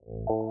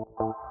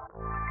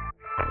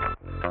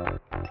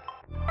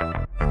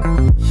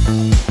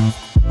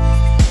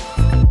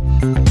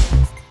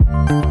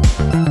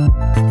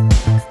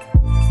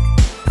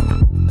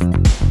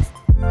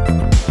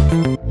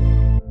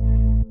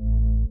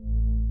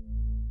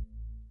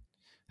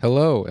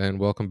Hello, and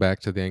welcome back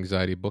to the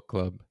Anxiety Book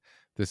Club.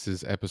 This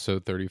is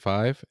episode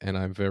 35, and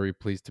I'm very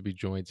pleased to be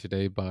joined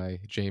today by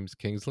James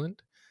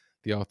Kingsland,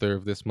 the author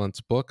of this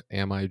month's book,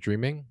 Am I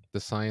Dreaming?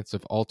 The Science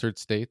of Altered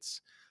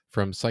States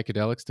from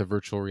Psychedelics to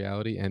Virtual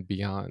Reality and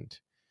Beyond.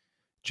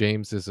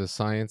 James is a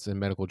science and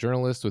medical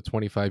journalist with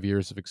 25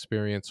 years of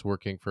experience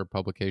working for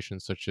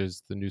publications such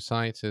as The New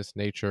Scientist,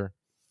 Nature,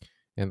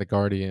 and The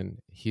Guardian.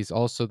 He's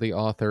also the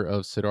author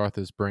of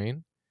Siddhartha's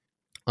Brain,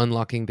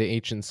 Unlocking the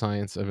Ancient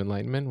Science of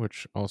Enlightenment,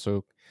 which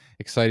also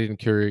excited and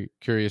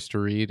curious to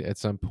read at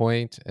some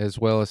point, as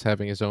well as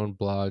having his own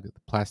blog, The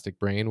Plastic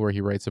Brain, where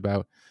he writes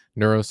about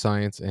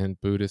neuroscience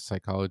and Buddhist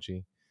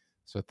psychology.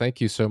 So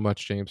thank you so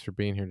much, James, for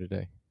being here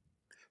today.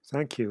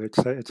 Thank you. It's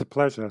a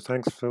pleasure.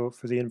 Thanks for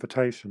the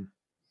invitation.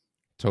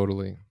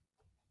 Totally.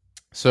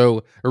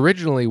 So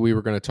originally we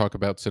were going to talk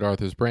about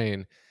Siddhartha's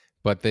Brain,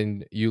 but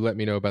then you let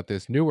me know about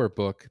this newer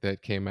book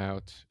that came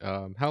out.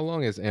 How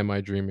long has Am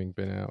I Dreaming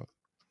been out?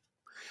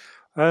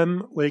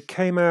 Well, it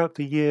came out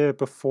the year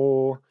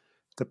before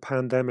the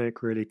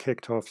pandemic really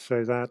kicked off,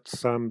 so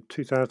that's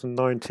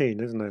 2019,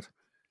 isn't it?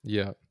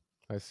 Yeah,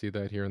 I see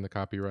that here in the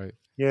copyright.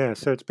 Yeah.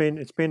 So it's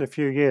been a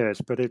few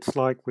years, but it's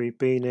like we've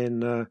been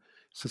in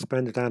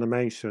suspended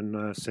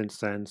animation since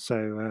then.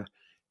 So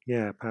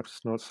yeah, perhaps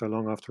it's not so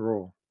long after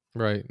all.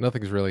 Right.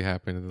 Nothing's really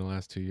happened in the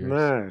last 2 years.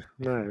 No,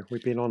 no,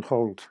 we've been on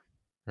hold.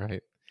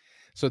 Right.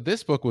 So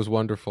this book was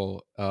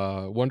wonderful,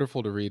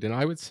 wonderful to read, and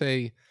I would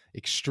say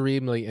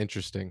extremely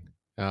interesting.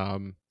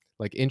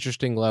 Like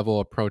interesting level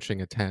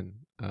approaching a 10,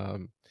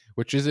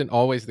 which isn't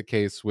always the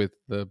case with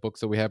the books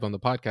that we have on the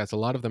podcast. A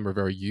lot of them are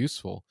very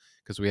useful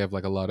because we have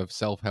like a lot of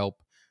self-help,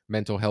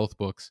 mental health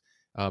books.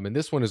 And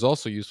this one is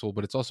also useful,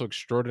 but it's also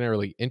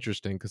extraordinarily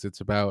interesting because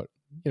it's about,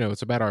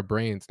 it's about our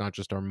brains, not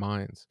just our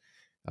minds.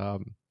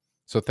 Um,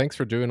 so thanks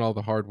for doing all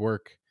the hard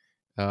work.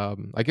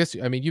 I guess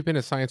I mean you've been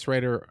a science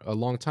writer a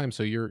long time,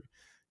 so you're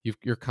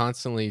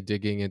constantly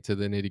digging into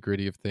the nitty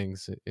gritty of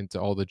things, into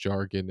all the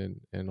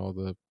jargon and all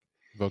the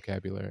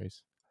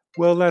vocabularies.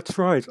 Well, that's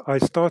right. I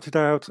started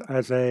out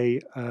as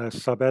a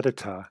sub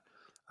editor,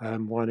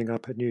 winding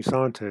up at New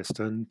Scientist,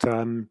 and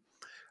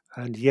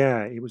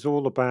yeah, it was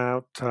all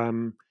about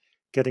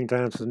getting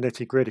down to the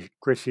nitty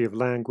gritty of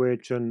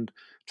language and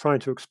trying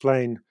to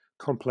explain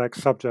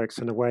complex subjects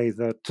in a way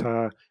that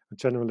a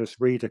generalist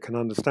reader can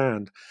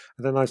understand.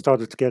 And then I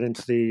started to get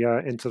into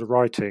the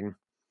writing,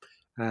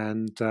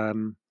 and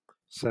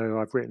so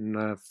I've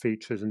written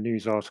features and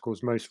news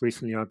articles. Most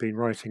recently, I've been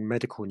writing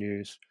medical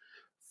news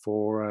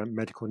for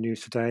Medical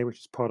News Today, which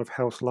is part of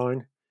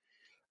Healthline,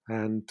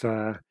 and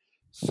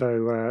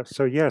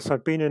so yes,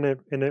 I've been in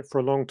it for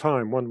a long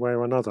time, one way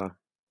or another.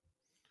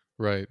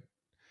 Right.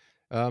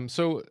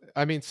 So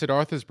I mean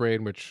Siddhartha's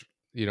Brain, which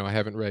I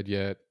haven't read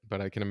yet,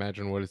 but I can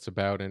imagine what it's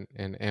about, and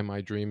Am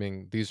I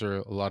Dreaming? These are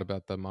a lot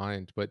about the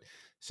mind. But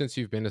since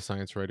you've been a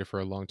science writer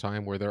for a long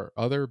time, were there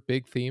other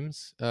big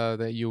themes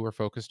that you were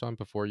focused on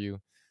before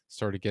you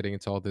started getting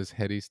into all this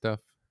heady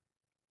stuff?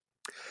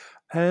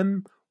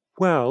 Um,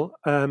 well,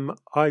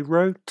 I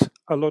wrote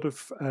a lot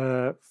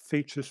of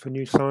features for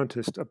New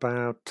Scientist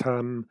about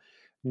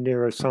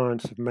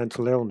neuroscience of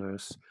mental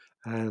illness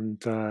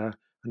and a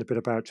bit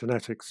about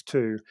genetics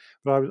too.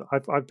 But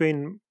I've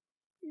been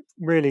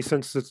really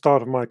since the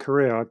start of my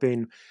career. I've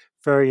been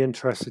very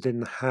interested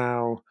in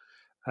how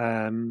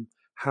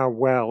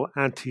well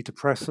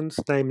antidepressants,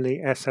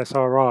 namely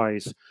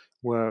SSRIs,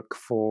 work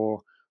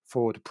for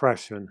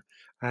depression,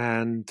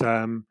 and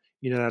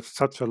that's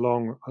such a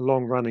long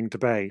running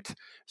debate.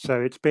 So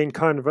it's been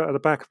kind of at the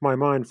back of my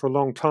mind for a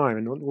long time,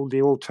 and all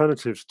the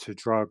alternatives to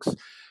drugs,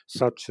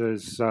 such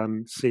as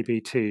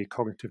CBT,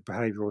 cognitive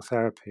behavioral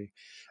therapy,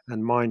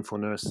 and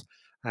mindfulness,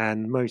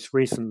 and most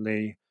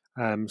recently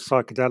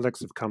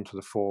psychedelics have come to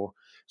the fore.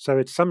 So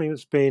it's something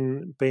that's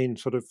been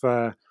sort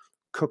of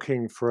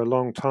cooking for a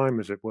long time,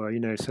 as it were.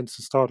 Since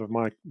the start of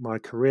my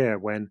career,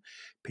 when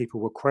people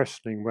were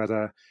questioning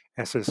whether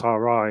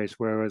SSRIs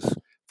were as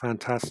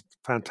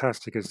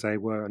fantastic as they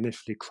were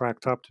initially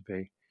cracked up to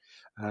be.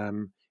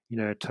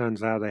 It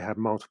turns out they have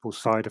multiple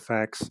side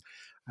effects,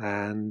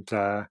 and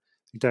they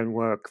don't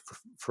work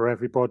for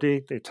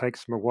everybody. It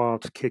takes them a while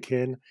to kick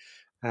in,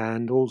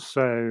 and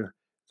also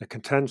the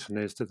contention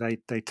is that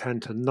they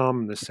tend to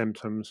numb the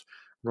symptoms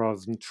rather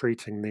than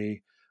treating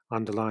the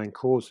underlying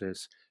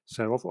causes.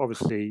 So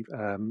obviously,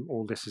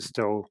 all this is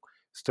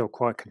still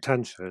quite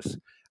contentious,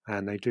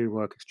 and they do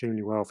work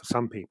extremely well for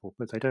some people,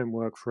 but they don't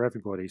work for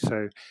everybody.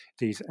 So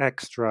these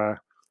extra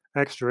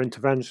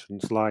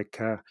interventions like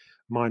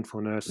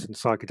mindfulness and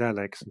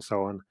psychedelics and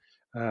so on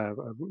are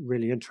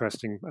really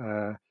interesting,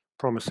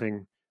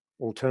 promising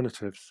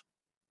alternatives.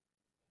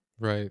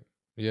 Right.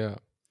 Yeah.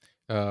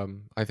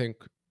 I think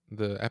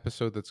the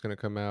episode that's going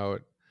to come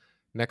out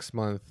next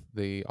month,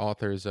 the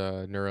author's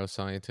a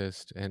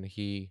neuroscientist, and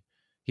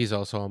he's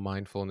also a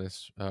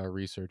mindfulness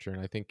researcher.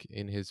 And I think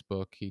in his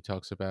book he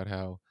talks about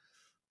how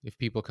if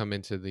people come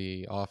into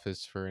the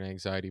office for an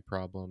anxiety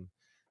problem,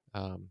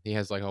 he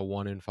has like a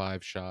 1 in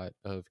 5 shot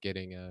of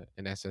getting an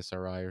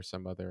SSRI or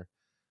some other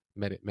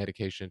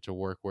medication to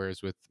work,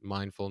 whereas with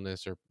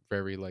mindfulness or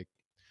very like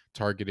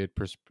targeted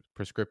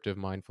prescriptive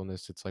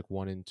mindfulness, it's like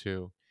one and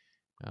two.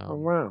 Oh, um,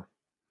 wow.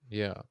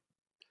 yeah.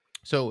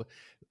 So,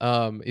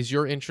 is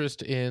your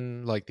interest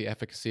in like the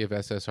efficacy of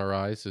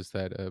SSRIs, is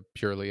that a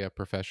purely a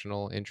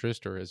professional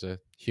interest, or as a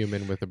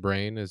human with a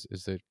brain, is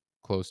it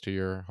close to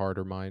your heart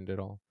or mind at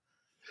all?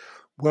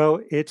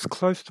 Well, it's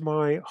close to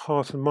my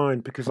heart and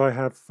mind because I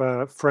have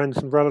friends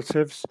and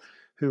relatives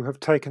who have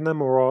taken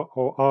them or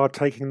are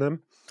taking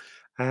them,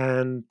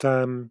 and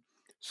yeah,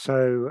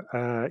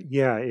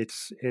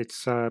 it's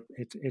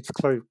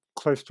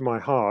close to my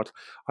heart.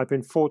 I've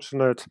been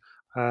fortunate.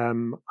 I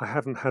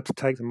haven't had to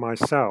take them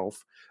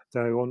myself,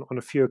 though. On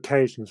a few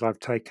occasions, I've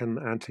taken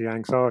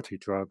anti-anxiety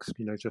drugs,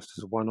 just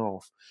as a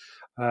one-off.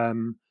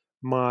 Um,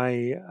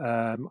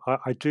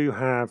 I do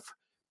have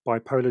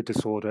bipolar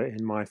disorder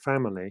in my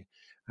family,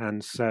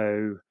 and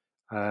so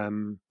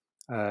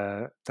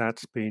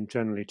that's been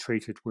generally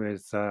treated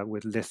with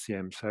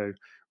lithium. So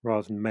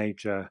rather than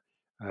major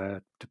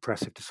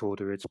depressive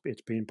disorder, it's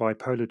been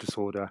bipolar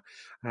disorder,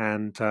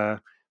 and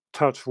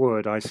touch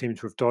wood, I seem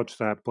to have dodged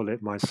that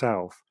bullet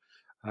myself.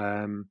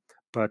 Um,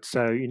 but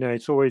so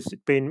it's always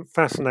been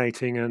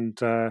fascinating and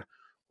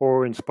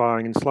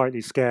awe-inspiring and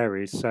slightly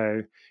scary.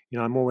 So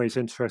I'm always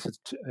interested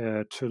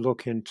to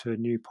look into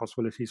new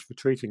possibilities for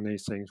treating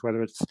these things,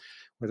 whether it's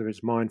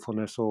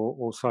mindfulness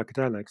or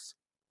psychedelics.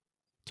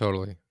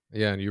 Totally.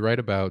 Yeah, and you write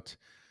about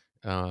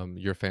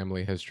your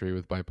family history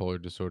with bipolar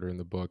disorder in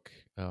the book,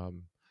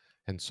 and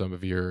some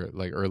of your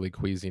like early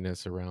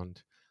queasiness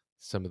around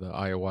some of the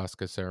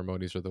ayahuasca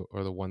ceremonies,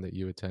 or the one that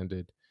you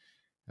attended.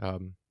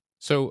 Um,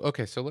 so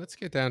okay, so let's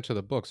get down to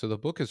the book. So the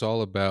book is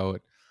all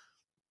about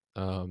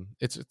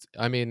it's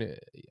I mean,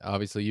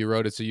 obviously you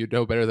wrote it, so you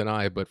know better than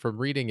I, but from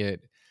reading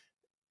it,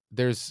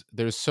 there's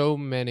so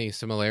many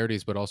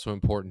similarities but also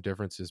important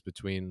differences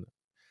between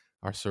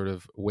our sort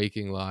of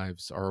waking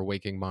lives, our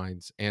waking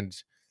minds,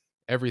 and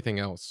everything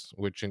else,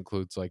 which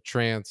includes like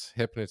trance,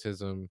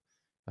 hypnotism,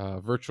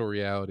 virtual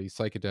reality,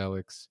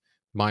 psychedelics,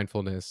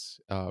 mindfulness,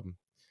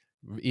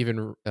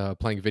 even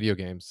playing video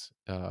games.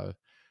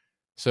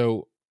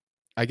 So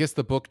I guess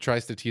the book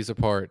tries to tease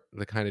apart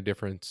the kind of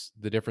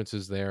the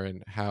differences there,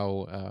 and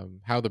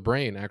how the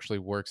brain actually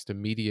works to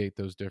mediate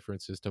those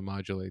differences, to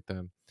modulate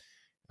them.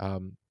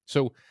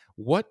 So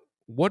what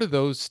are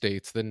those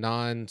states? The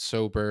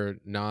non-sober,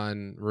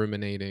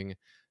 non-ruminating,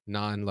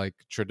 non-like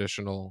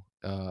traditional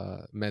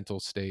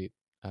mental state,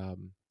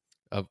 um,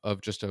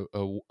 of just an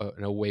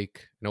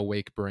awake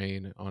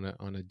brain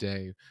on a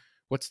day.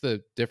 What's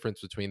the difference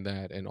between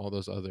that and all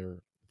those other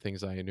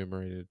things I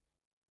enumerated?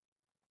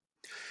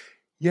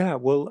 Yeah,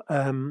 well,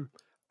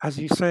 as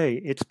you say,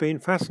 it's been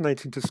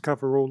fascinating to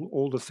discover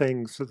all the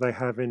things that they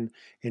have in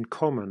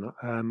common.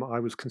 I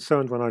was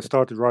concerned when I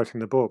started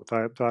writing the book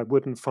that I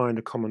wouldn't find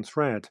a common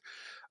thread,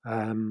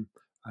 um,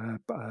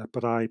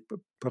 but I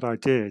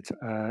did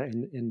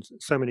in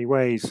so many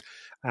ways,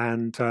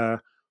 and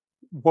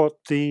what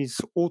these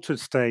altered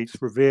states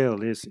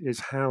reveal is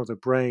how the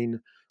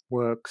brain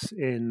works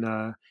in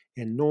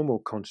normal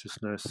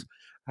consciousness,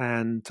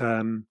 and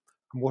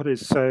what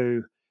is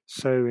so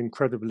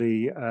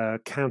incredibly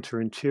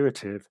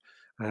counterintuitive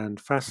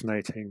and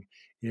fascinating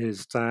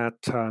is that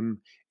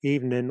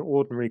even in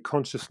ordinary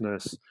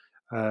consciousness,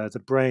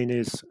 the brain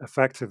is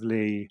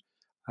effectively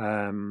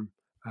um,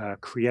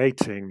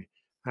 creating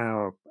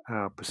our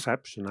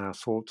perception, our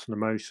thoughts and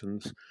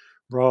emotions,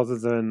 rather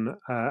than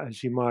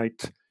as you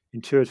might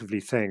intuitively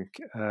think.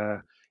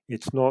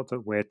 It's not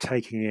that we're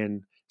taking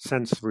in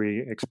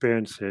sensory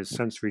experiences,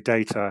 sensory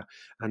data,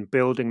 and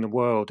building the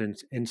world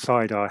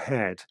inside our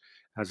head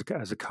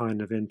as a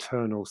kind of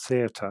internal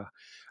theatre.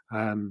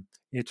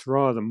 It's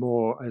rather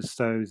more as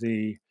though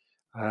the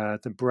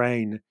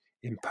brain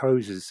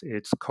imposes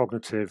its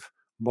cognitive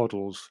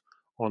models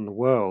on the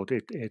world.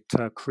 It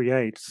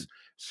creates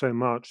so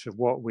much of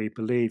what we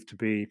believe to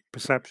be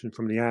perception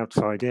from the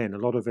outside in. A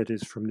lot of it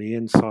is from the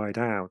inside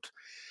out,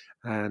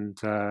 and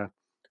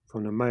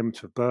from the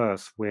moment of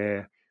birth,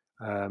 where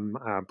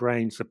our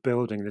brains are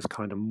building this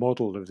kind of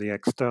model of the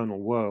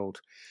external world,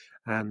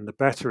 and the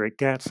better it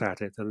gets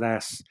at it, the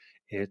less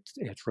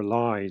it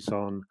relies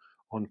on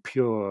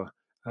pure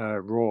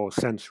raw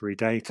sensory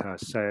data.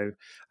 So,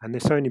 and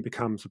this only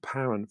becomes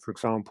apparent, for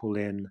example,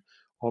 in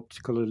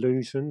optical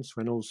illusions,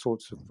 when all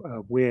sorts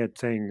of weird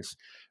things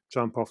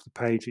jump off the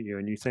page at you,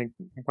 and you think,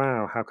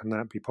 "Wow, how can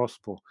that be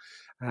possible?"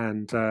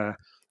 And uh,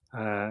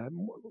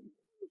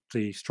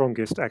 the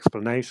strongest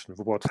explanation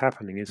for what's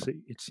happening is that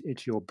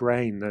it's your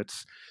brain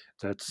that's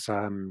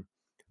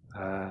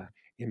uh,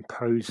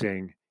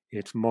 imposing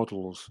its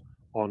models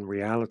on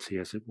reality,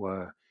 as it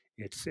were.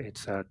 It's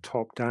a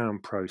top-down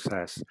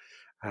process,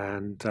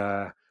 and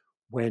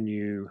when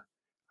you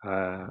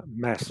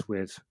mess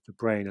with the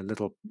brain a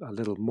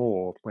little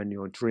more when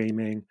you're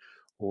dreaming,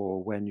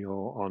 or when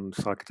you're on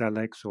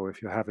psychedelics, or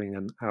if you're having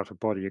an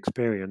out-of-body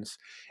experience,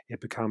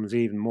 it becomes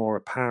even more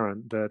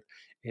apparent that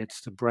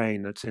it's the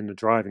brain that's in the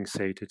driving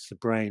seat. It's the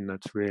brain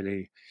that's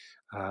really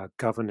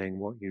governing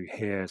what you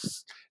hear,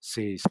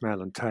 see,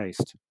 smell, and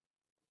taste.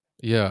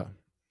 Yeah.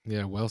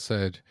 Yeah, well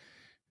said.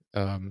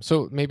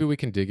 So maybe we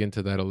can dig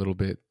into that a little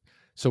bit.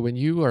 So when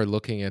you are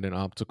looking at an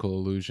optical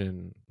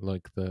illusion,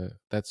 like the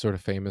that sort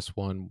of famous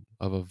one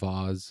of a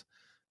vase,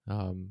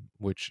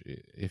 which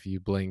if you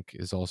blink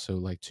is also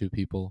like two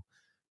people's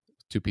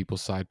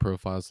side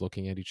profiles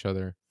looking at each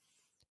other.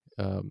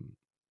 Um,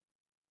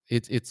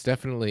 it's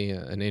definitely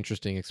an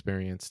interesting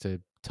experience to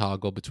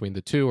toggle between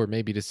the two, or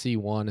maybe to see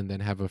one and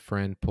then have a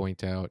friend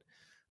point out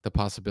the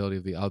possibility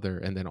of the other,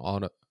 and then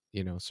on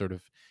sort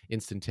of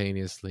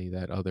instantaneously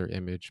that other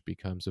image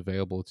becomes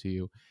available to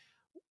you.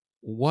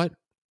 What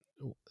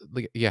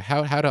like yeah,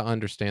 how to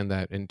understand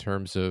that in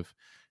terms of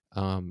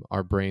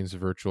our brain's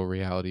virtual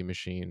reality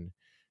machine,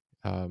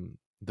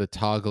 the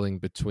toggling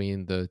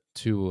between the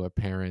two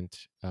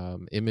apparent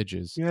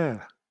images.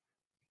 Yeah.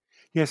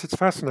 Yes, it's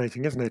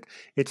fascinating, isn't it?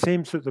 It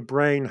seems that the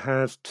brain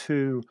has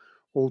two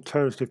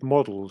alternative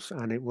models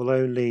and it will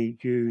only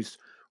use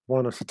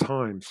one at a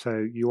time.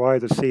 So you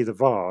either see the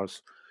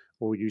vase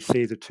or you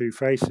see the two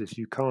faces.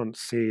 You can't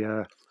see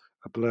a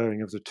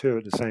blurring of the two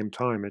at the same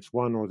time. It's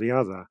one or the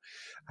other.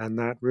 And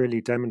that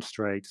really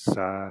demonstrates,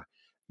 that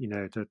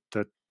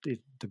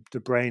the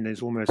brain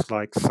is almost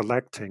like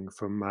selecting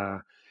from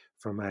a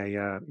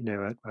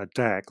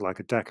deck, like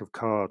a deck of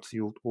cards, the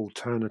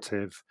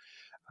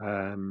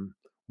um,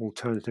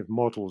 alternative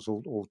models,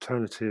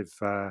 alternative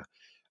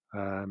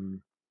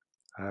um,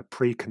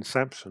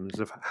 preconceptions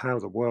of how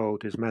the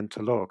world is meant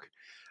to look.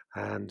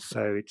 And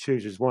so it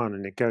chooses one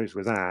and it goes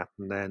with that.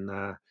 And then,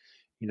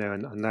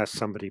 unless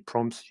somebody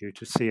prompts you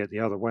to see it the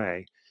other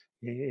way,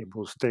 it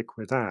will stick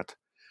with that.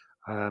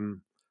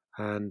 Um,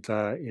 and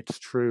it's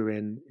true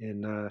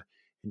in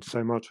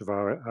so much of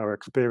our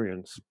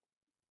experience.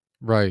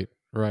 Right,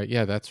 right.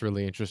 Yeah, that's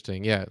really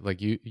interesting. Yeah, like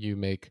you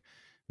make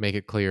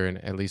it clear in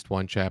at least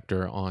one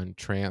chapter on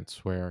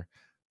trance where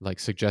like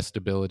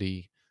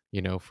suggestibility,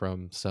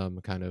 from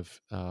some kind of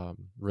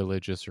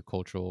religious or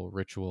cultural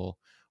ritual,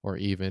 or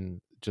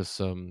even just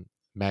some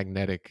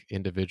magnetic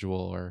individual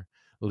or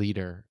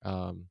leader,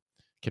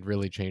 can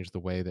really change the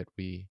way that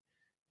we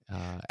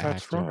That's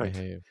act or right.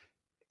 behave.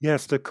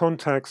 Yes, the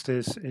context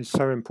is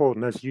so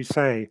important. As you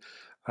say,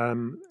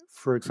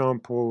 for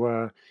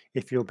example,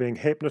 if you're being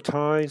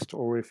hypnotized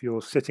or if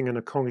you're sitting in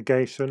a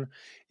congregation,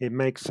 it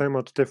makes so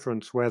much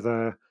difference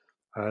whether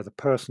the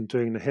person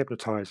doing the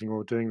hypnotizing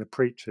or doing the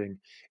preaching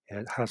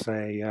has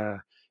a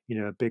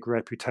big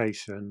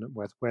reputation,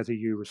 whether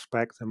you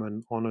respect them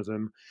and honor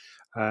them.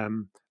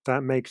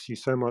 That makes you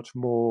so much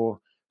more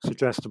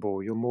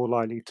suggestible. You're more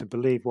likely to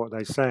believe what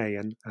they say,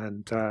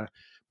 and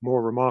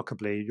more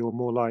remarkably, you're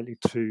more likely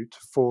to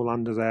fall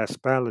under their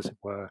spell, as it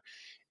were.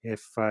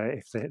 If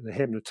the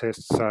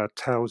hypnotist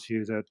tells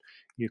you that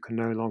you can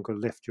no longer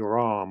lift your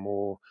arm,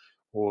 or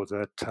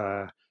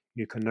that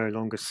you can no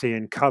longer see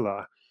in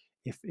color,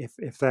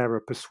 if they're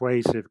a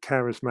persuasive,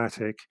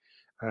 charismatic,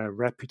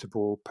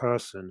 reputable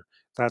person,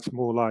 that's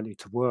more likely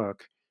to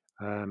work,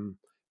 um,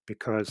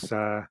 because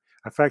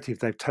effectively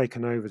they've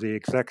taken over the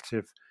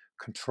executive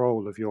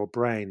control of your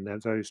brain.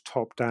 Those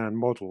top-down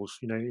models,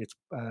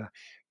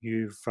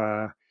 you've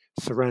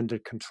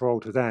surrendered control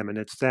to them, and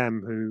it's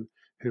them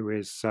who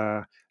is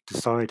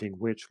deciding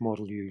which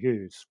model you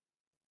use.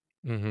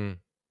 Hmm.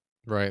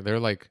 Right. They're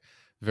like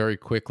very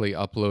quickly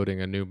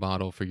uploading a new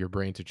model for your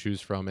brain to choose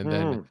from,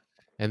 Mm.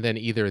 and then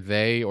either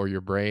they or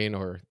your brain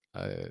or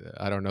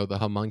I don't know, the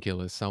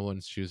homunculus,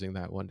 someone's choosing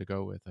that one to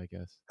go with, I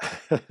guess.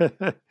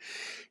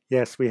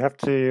 Yes, we have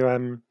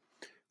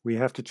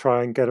to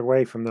try and get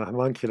away from the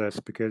homunculus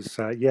because,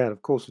 yeah,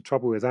 of course, the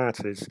trouble with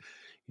that is,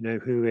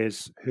 who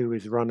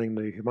is running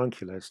the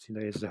homunculus?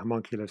 Is the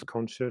homunculus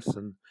conscious,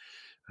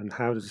 and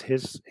how does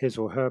his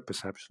or her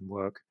perception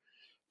work?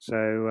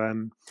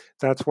 So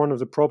that's one of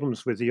the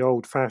problems with the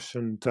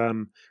old-fashioned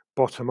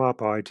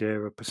bottom-up idea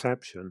of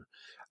perception,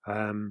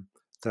 um,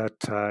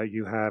 that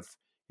you have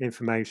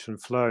information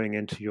flowing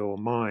into your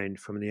mind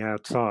from the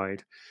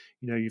outside.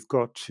 You've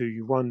got to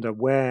you wonder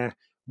where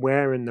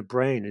in the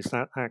brain is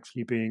that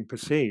actually being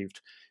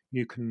perceived.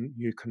 You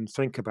can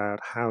think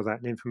about how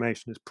that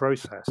information is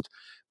processed,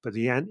 but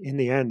in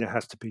the end, it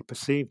has to be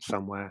perceived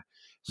somewhere.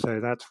 So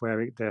that's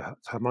where the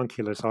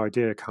homunculus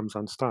idea comes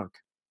unstuck.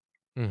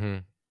 Hmm.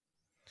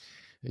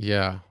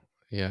 Yeah.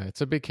 Yeah.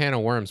 It's a big can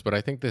of worms, but I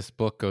think this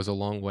book goes a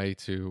long way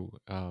to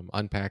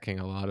unpacking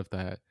a lot of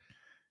that.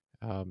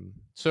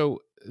 So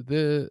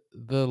the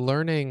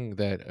learning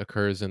that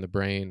occurs in the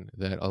brain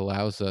that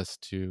allows us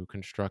to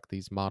construct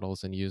these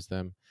models and use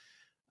them,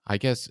 I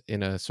guess,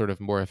 in a sort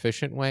of more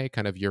efficient way,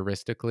 kind of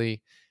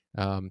heuristically,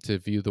 to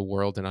view the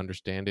world and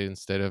understand it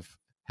instead of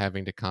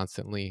having to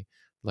constantly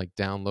like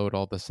download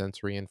all the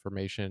sensory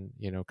information,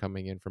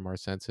 coming in from our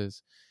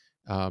senses.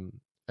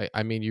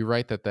 I mean, you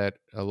write that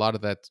a lot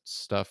of that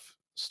stuff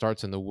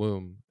starts in the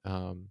womb,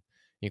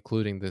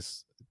 including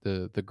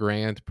the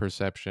grand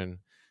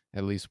perception.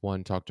 At least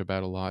one talked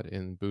about a lot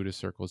in Buddhist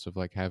circles of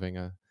like having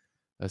a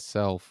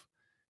self.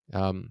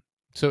 Um,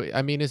 so,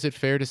 I mean, is it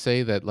fair to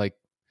say that like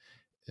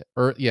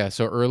yeah,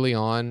 so early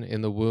on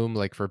in the womb,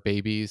 like for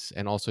babies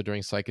and also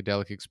during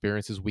psychedelic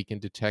experiences, we can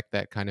detect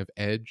that kind of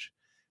edge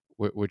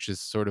which is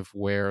sort of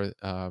where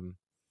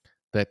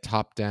that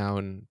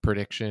top-down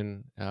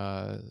prediction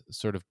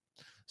sort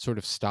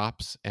of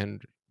stops,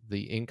 and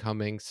the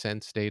incoming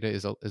sense data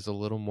is a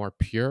little more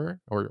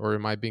pure, or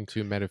am I being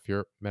too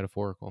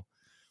metaphorical?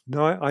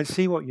 No, I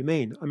see what you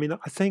mean. I mean,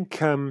 I think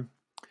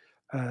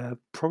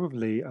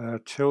probably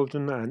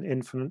children and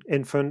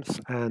infants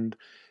and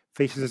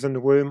fetuses in the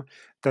womb,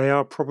 they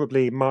are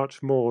probably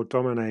much more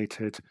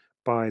dominated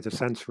by the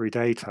sensory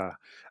data.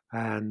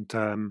 And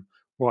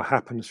what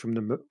happens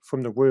from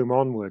from the womb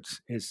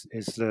onwards is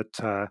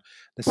that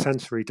the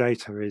sensory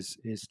data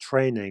is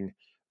training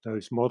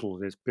those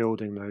models, is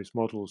building those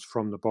models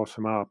from the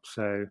bottom up.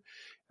 So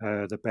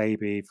the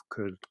baby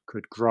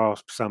could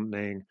grasp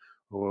something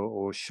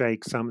or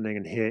shake something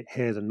and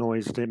hear the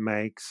noise that it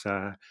makes.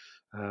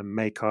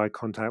 Make eye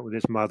contact with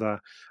his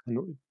mother,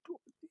 and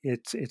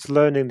it's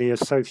learning the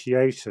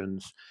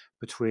associations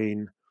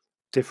between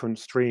different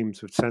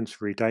streams of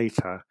sensory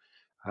data.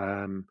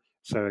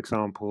 So,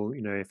 example,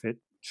 if it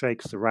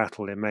shakes the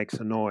rattle, it makes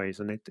a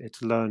noise, and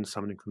it's learned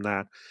something from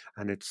that,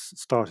 and it's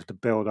started to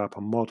build up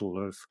a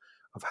model of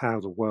how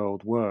the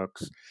world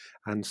works.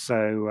 And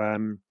so,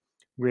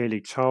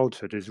 really,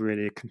 childhood is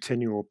really a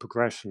continual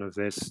progression of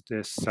this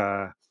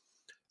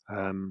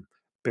um,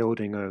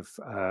 building of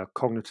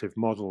cognitive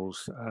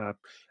models,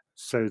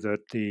 so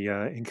that the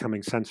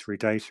incoming sensory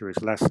data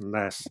is less and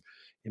less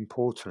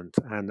important,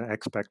 and the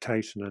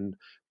expectation and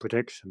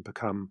prediction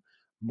become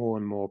more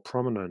and more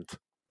prominent.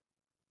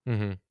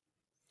 Hmm.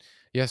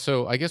 Yeah,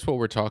 so I guess what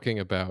we're talking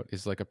about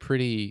is like a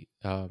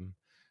uh,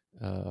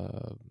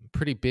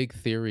 pretty big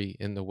theory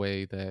in the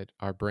way that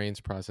our brains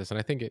process. And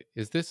I think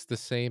is this the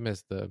same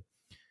as the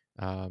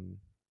um,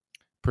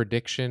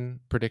 prediction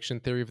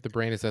theory of the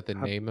brain? Is that the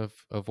Ab- name of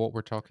what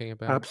we're talking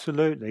about?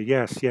 Absolutely,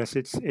 yes, yes.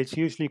 It's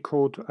usually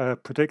called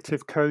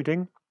predictive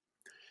coding,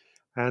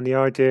 and the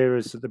idea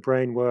is that the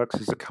brain works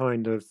as a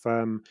kind of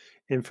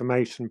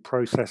information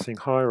processing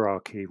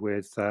hierarchy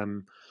with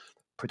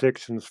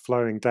predictions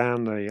flowing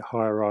down the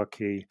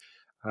hierarchy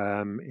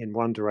in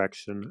one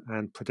direction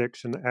and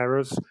prediction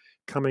errors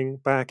coming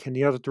back in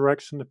the other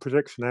direction. The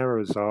prediction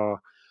errors are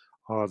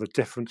the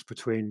difference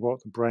between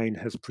what the brain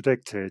has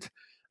predicted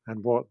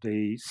and what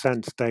the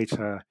sense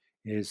data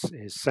is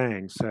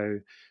saying. So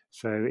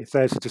if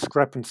there's a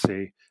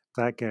discrepancy,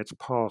 that gets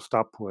passed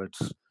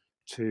upwards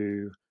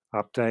to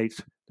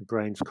update the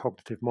brain's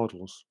cognitive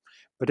models.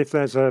 But if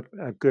there's a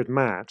good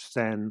match,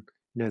 then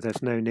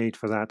there's no need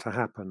for that to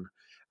happen,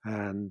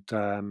 and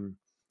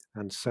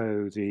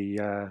so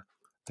the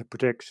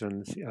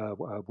predictions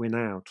win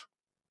out.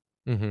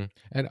 Hmm.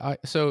 And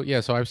so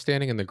I was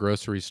standing in the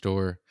grocery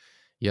store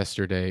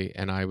yesterday,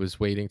 and I was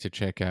waiting to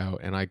check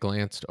out, and I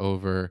glanced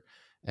over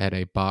at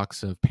a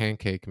box of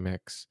pancake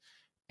mix,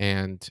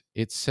 and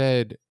it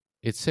said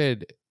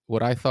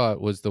what I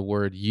thought was the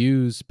word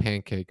 "use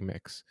pancake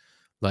mix,"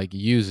 like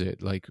use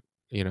it, like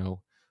you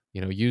know,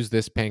 use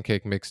this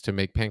pancake mix to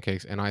make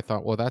pancakes. And I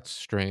thought, well, that's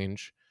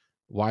strange.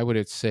 Why would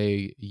it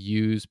say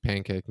use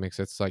pancake mix?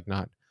 That's like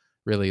not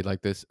really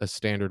like this a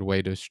standard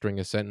way to string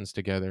a sentence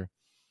together.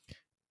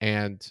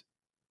 And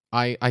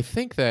I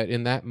think that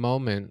in that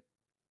moment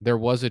there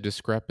was a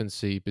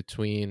discrepancy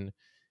between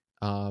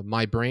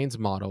my brain's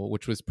model,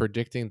 which was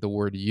predicting the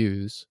word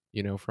use,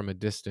 from a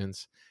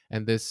distance,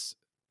 and this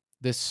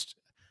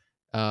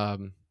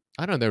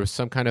I don't know, there was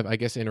some kind of, I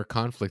guess, inner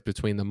conflict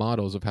between the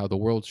models of how the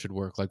world should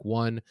work. Like,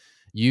 one,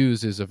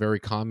 use is a very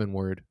common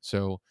word,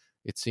 so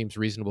it seems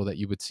reasonable that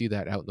you would see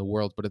that out in the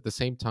world. But at the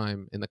same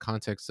time, in the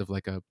context of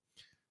like uh,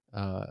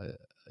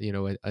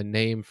 a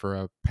name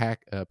for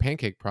a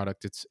pancake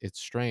product, it's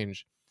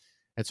strange.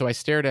 And so I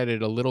stared at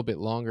it a little bit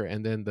longer,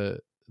 and then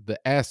the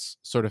S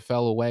sort of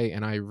fell away,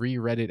 and I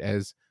reread it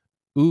as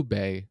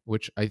ube,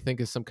 which I think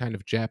is some kind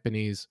of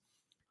Japanese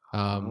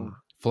Ah.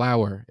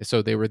 flour.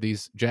 So they were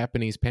these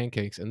Japanese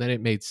pancakes, and then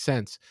it made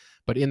sense.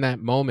 But in that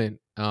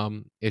moment,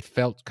 it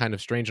felt kind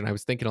of strange, and I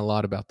was thinking a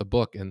lot about the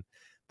book and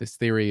this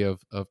theory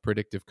of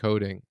predictive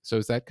coding. So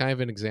is that kind of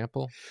an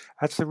example?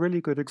 That's a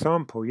really good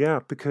example,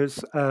 yeah,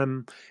 because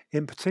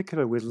in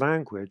particular with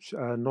language,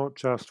 not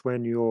just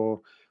when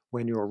you're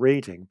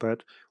reading,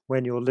 but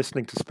when you're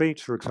listening to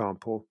speech, for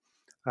example,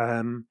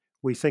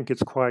 we think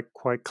it's quite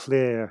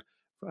clear,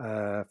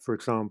 for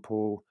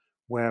example,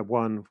 where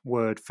one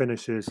word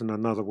finishes and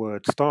another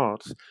word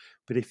starts.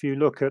 But if you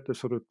look at the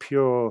sort of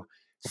pure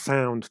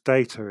sound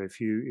data, if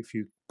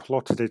you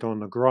plotted it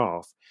on a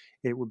graph,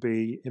 it would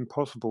be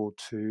impossible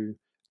to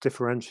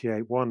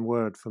differentiate one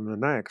word from the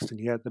next,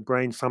 and yet the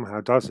brain somehow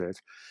does it.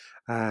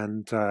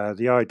 And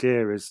the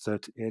idea is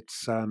that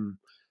it's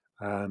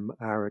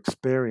our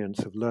experience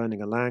of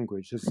learning a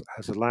language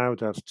has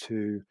allowed us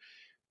to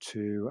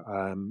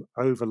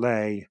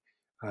overlay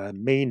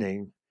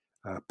meaning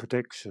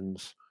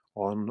predictions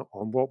on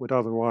what would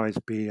otherwise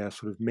be a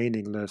sort of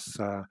meaningless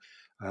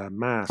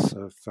mass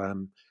of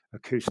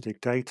acoustic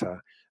data.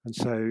 And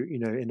so,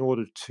 in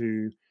order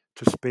to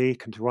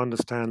speak and to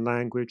understand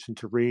language and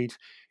to read,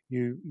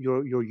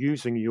 you're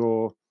using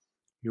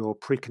your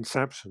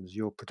preconceptions,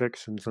 your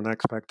predictions and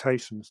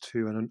expectations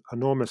to an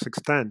enormous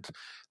extent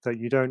that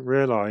you don't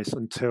realize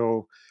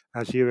until,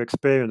 as you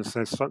experience,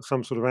 there's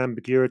some sort of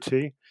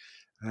ambiguity,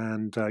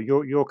 and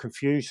your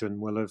confusion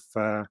will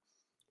have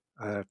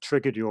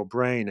triggered your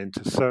brain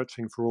into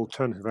searching for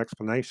alternative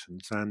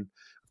explanations. And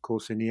of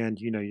course, in the end,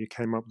 you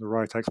came up with the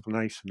right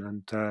explanation,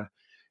 and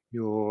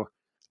your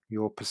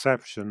your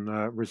perception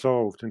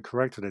resolved and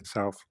corrected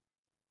itself.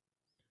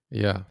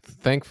 Yeah,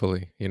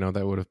 thankfully,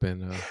 that would have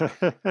been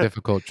a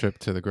difficult trip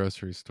to the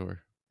grocery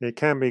store. It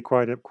can be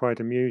quite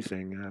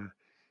amusing.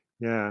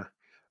 Yeah.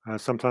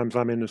 Sometimes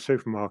I'm in the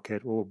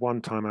supermarket, or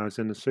one time I was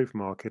in the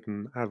supermarket,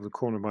 and out of the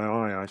corner of my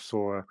eye, I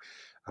saw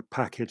a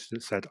package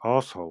that said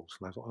arseholes.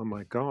 And I thought, oh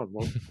my God,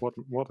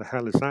 what the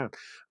hell is that?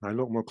 And I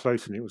looked more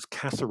closely, and it was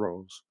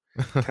casseroles.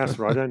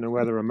 Casserole. I don't know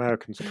whether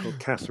Americans call it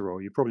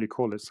casserole. You probably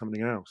call it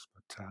something else.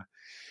 But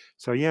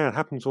so, yeah, it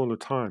happens all the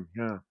time.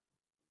 Yeah.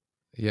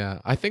 Yeah,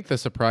 I think the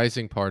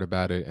surprising part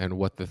about it and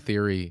what the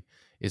theory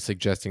is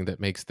suggesting that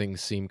makes things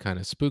seem kind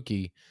of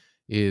spooky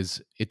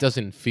is it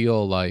doesn't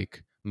feel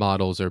like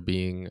models are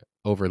being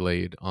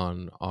overlaid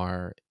on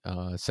our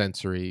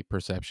sensory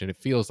perception. It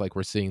feels like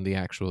we're seeing the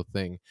actual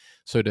thing.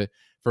 So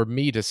for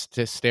me to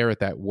stare at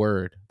that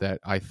word that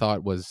I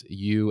thought was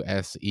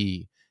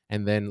USE,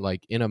 and then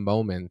like in a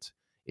moment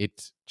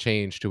it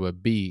changed to a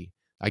B.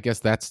 I guess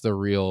that's the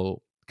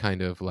real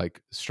kind of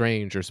like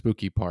strange or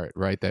spooky part,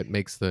 right? That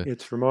makes the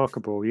It's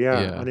remarkable, yeah,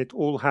 yeah. and it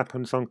all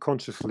happens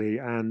unconsciously,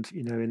 and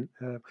in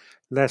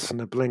less than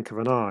a blink of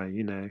an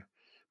eye.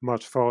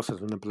 Much faster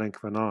than a blink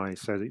of an eye,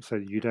 so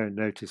that you don't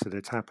notice that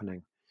it's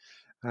happening.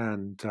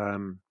 And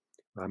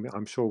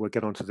I'm sure we'll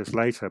get onto this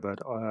later, but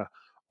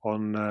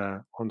on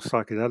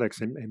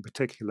psychedelics in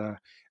particular,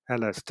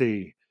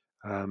 LSD,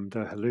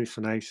 the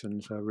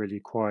hallucinations are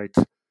really quite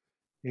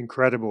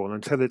incredible. And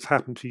until it's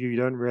happened to you, you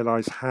don't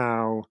realize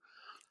how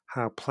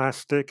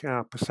plastic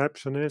our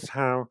perception is,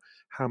 how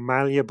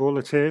malleable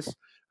it is,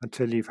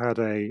 until you've had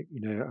a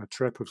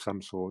trip of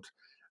some sort,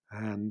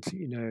 and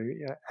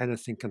yeah,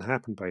 anything can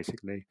happen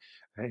basically,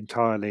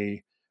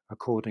 entirely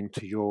according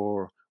to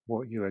your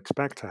what you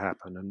expect to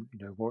happen, and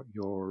what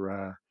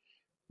your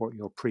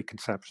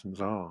preconceptions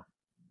are.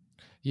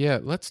 Yeah,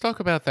 let's talk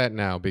about that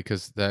now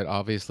because that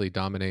obviously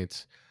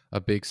dominates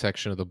a big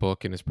section of the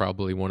book and is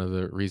probably one of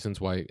the reasons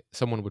why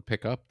someone would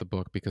pick up the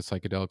book because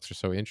psychedelics are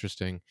so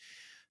interesting.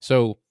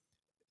 So,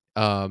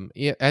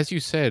 yeah, as you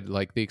said,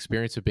 like the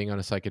experience of being on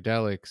a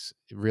psychedelics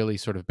really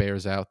sort of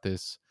bears out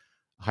this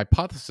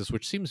hypothesis,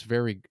 which seems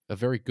a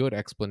very good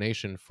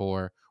explanation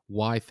for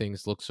why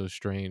things look so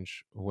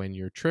strange when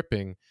you're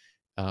tripping.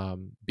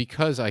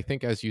 Because I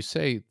think, as you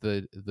say,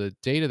 the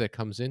data that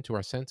comes into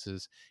our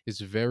senses is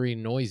very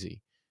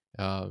noisy,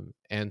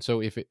 and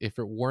so if it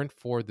weren't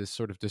for this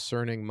sort of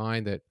discerning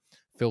mind that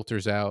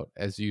filters out,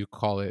 as you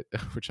call it,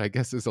 which I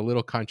guess is a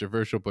little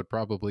controversial but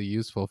probably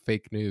useful,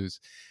 fake news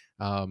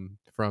from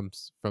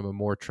a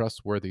more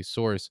trustworthy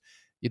source,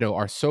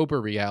 our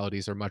sober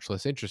realities are much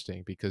less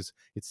interesting because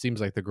it seems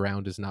like the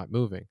ground is not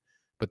moving.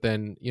 But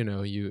then, you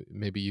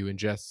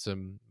ingest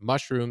some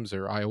mushrooms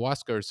or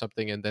ayahuasca or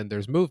something, and then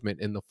there's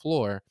movement in the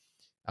floor.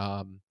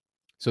 Um,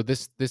 so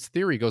this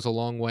theory goes a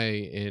long way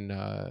in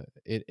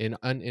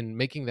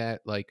making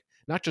that like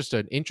not just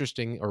an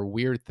interesting or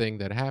weird thing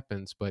that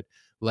happens, but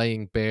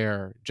laying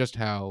bare just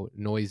how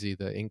noisy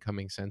the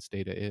incoming sense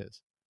data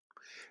is.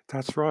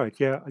 That's right.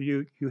 Yeah,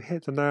 you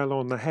hit the nail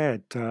on the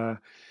head.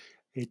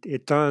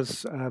 It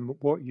does,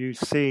 what you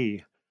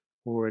see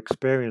or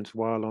experience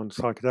while on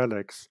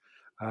psychedelics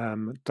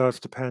does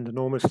depend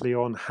enormously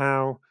on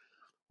how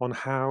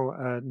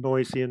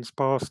noisy and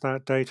sparse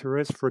that data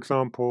is. For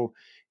example,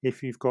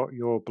 if you've got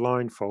your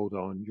blindfold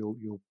on,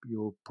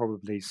 you'll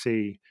probably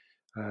see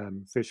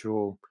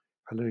visual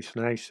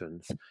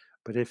hallucinations.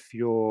 But if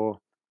you're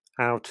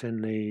out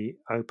in the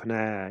open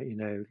air,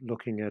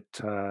 looking at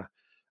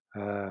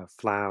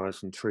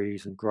flowers and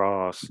trees and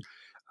grass,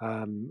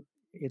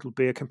 it'll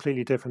be a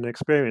completely different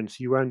experience.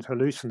 You won't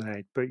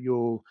hallucinate, but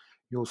you'll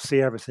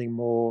see everything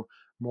more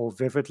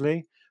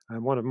vividly.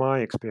 And one of my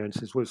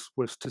experiences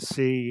was to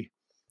see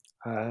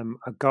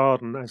a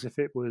garden as if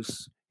it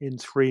was in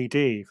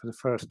 3D for the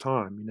first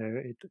time.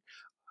 It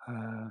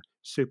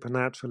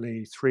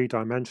supernaturally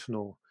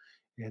three-dimensional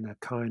in a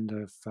kind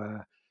of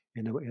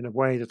in a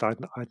way that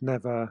I'd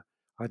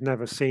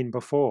never seen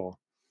before,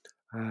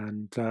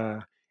 and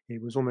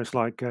it was almost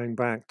like going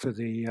back to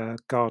the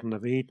Garden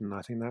of Eden.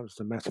 I think that was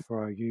the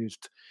metaphor I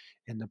used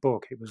in the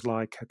book. It was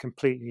like a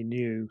completely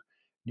new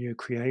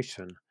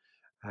creation,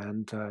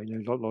 and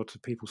lots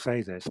of people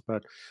say this,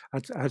 but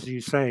as you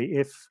say,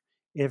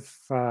 if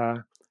uh,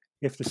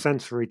 if the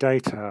sensory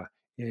data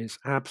is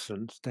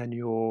absent, then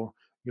your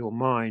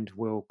mind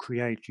will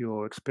create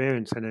your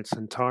experience in its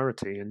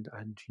entirety, and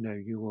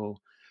you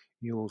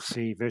will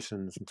see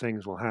visions and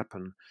things will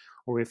happen.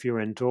 Or if you're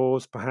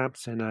indoors,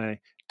 perhaps in a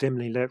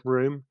dimly lit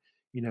room,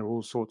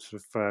 all sorts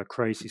of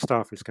crazy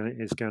stuff is going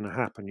to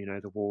happen.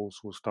 The walls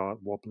will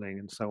start wobbling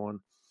and so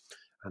on,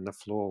 and the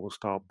floor will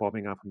start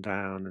bobbing up and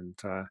down,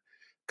 and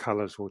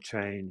colors will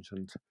change,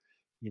 and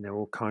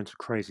all kinds of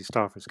crazy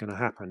stuff is going to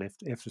happen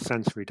if the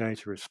sensory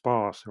data is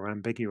sparse or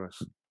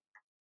ambiguous.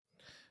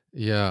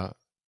 Yeah.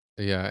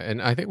 Yeah,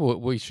 and I think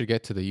we should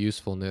get to the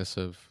usefulness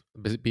of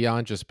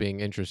beyond just being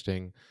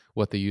interesting,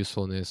 what the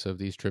usefulness of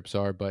these trips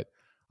are, but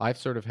I've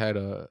sort of had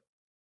a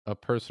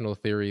personal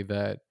theory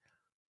that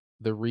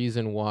the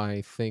reason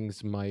why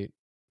things might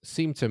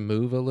seem to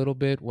move a little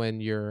bit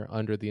when you're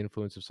under the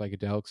influence of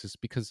psychedelics is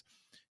because,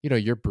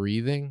 you're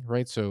breathing,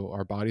 right? So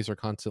our bodies are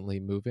constantly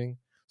moving.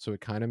 So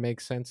it kind of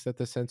makes sense that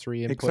the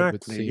sensory input would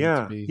Exactly. seem to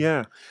Yeah. be.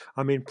 Yeah.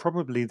 I mean,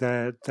 probably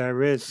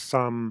there is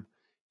some,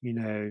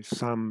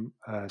 some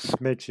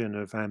smidgen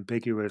of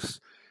ambiguous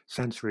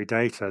sensory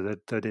data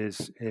that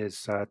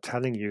is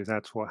telling you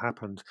that's what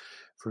happened.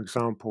 For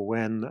example,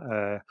 when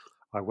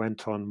I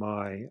went on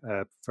my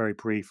very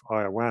brief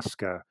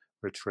ayahuasca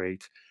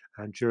retreat,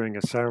 and during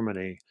a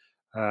ceremony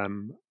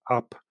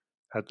up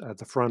at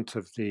the front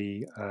of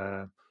the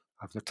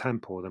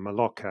temple, the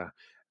Maloka,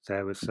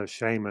 there was a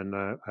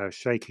shaman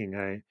shaking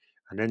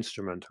an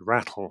instrument, a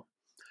rattle,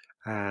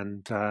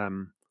 and uh,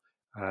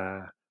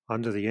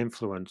 under the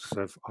influence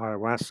of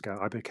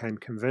ayahuasca, I became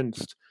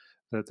convinced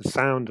that the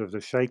sound of the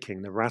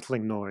shaking, the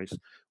rattling noise,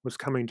 was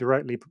coming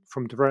directly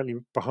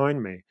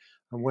behind me.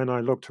 And when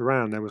I looked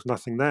around, there was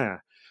nothing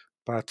there.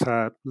 But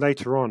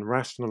later on,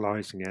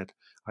 rationalizing it,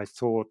 I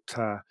thought,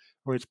 well,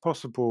 it's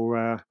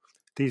possible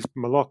these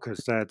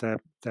Moluccas,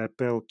 they're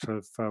built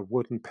of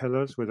wooden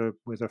pillars with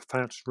a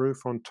thatched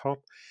roof on top,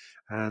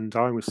 and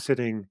I was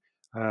sitting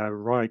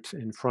right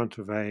in front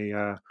of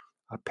a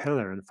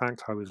pillar. In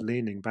fact, I was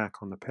leaning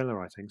back on the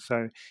pillar, I think.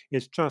 So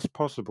it's just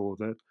possible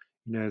that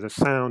the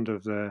sound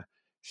of the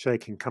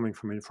shaking coming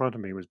from in front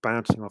of me was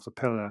bouncing off the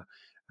pillar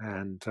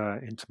and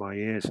into my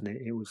ears, and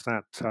it was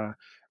that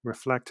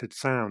reflected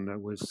sound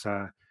that was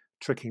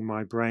tricking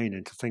my brain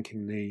into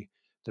thinking the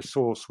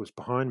source was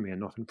behind me and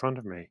not in front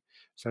of me.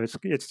 So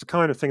it's the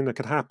kind of thing that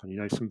could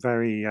happen. Some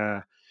very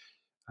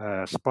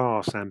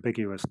sparse,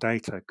 ambiguous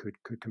data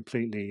could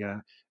completely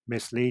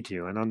mislead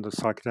you. And under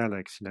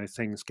psychedelics,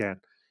 things get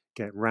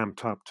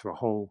ramped up to a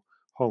whole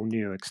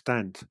new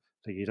extent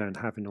that you don't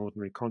have in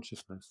ordinary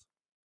consciousness.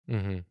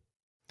 Hmm.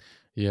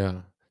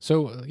 Yeah.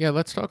 So, yeah,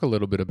 let's talk a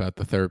little bit about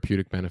the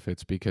therapeutic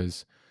benefits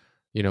because,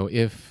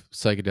 if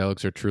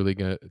psychedelics are truly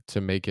going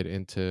to make it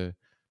into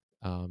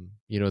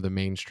the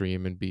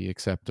mainstream and be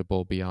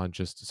acceptable beyond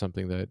just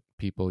something that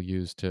people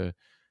use to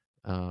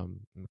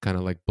kind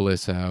of like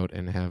bliss out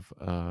and have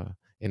an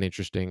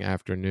interesting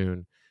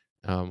afternoon.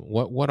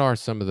 What are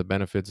some of the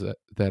benefits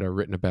that are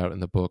written about in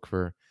the book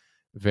for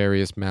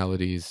various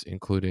maladies,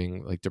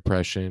 including like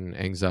depression,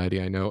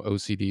 anxiety? I know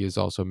OCD is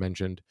also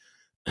mentioned.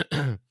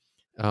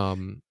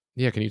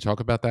 Yeah, can you talk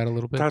about that a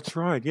little bit? That's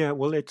right. Yeah.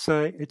 Well, it's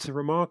a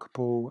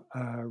remarkable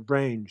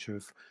range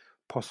of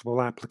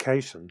possible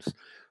applications.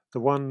 The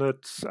one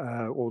that's,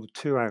 or the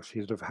two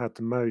actually that have had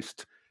the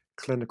most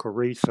clinical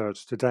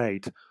research to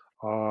date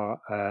are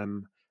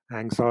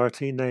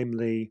anxiety,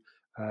 namely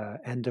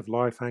end of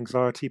life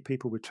anxiety,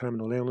 people with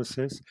terminal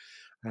illnesses,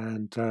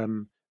 and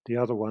the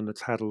other one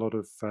that's had a lot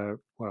of,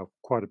 well,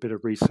 quite a bit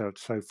of research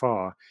so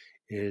far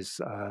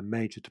is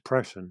major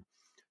depression.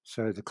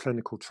 So the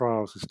clinical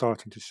trials are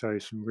starting to show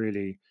some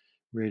really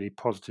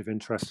positive,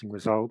 interesting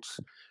results.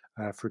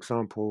 For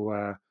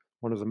example,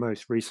 one of the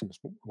most recent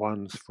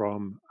ones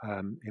from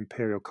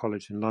Imperial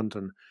College in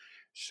London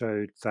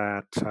showed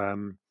that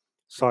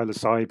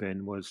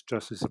psilocybin was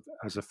just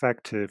as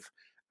effective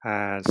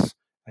as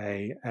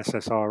a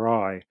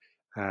SSRI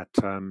at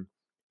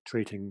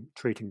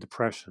treating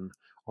depression.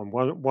 On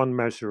one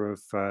measure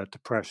of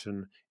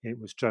depression, it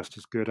was just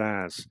as good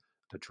as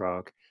the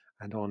drug,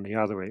 and on the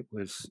other, it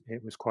was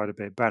quite a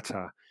bit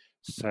better.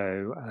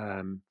 So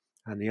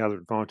and the other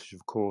advantage,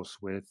 of course,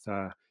 with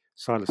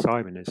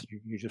psilocybin is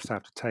you just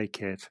have to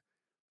take it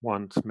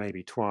once,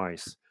 maybe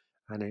twice,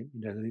 and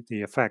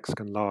the effects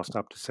can last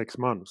up to 6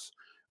 months.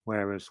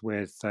 Whereas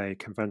with a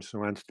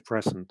conventional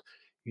antidepressant,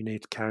 you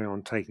need to carry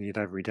on taking it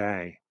every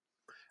day.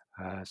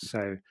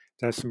 So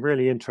there's some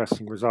really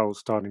interesting results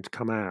starting to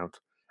come out.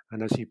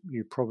 And as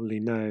you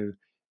probably know,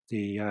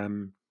 the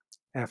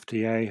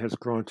FDA has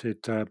granted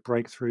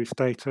breakthrough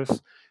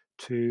status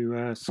to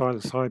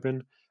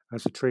psilocybin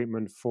as a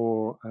treatment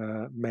for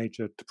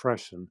major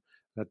depression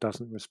that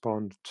doesn't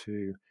respond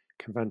to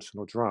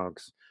conventional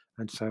drugs.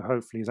 And so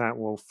hopefully that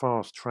will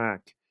fast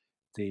track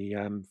the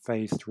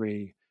phase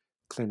three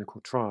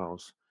clinical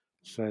trials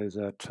so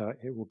that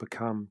it will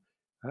become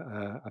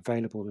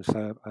available as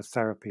a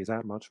therapy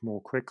that much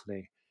more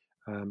quickly,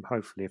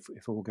 hopefully,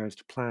 if all goes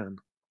to plan.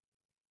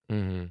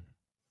 Hmm.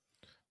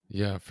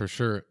 Yeah, for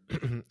sure.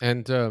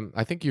 And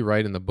I think you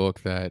write in the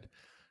book that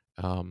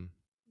um,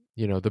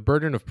 the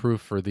burden of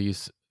proof for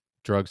these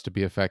drugs to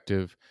be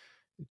effective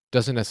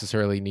doesn't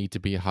necessarily need to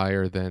be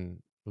higher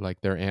than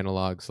like their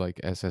analogs like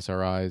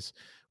SSRIs,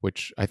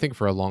 which I think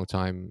for a long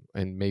time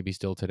and maybe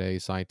still today,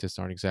 scientists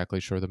aren't exactly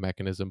sure the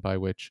mechanism by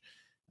which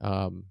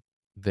um,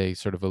 they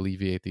sort of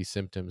alleviate these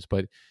symptoms.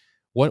 But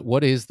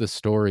what is the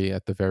story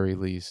at the very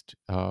least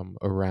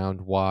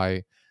around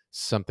why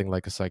something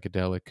like a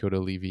psychedelic could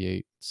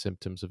alleviate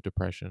symptoms of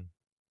depression?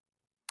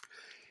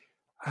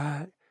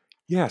 Uh,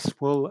 yes,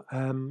 well,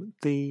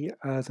 the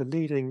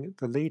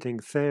leading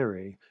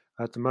theory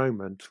at the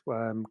moment,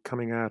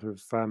 coming out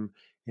of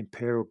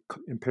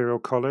Imperial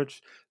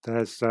College,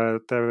 there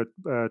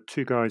are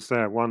two guys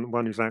there.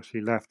 One who's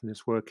actually left and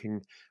is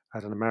working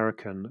at an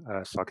American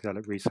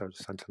psychedelic research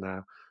center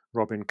now,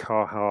 Robin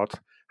Carhart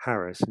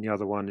Harris, and the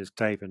other one is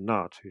David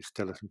Nutt, who's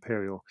still at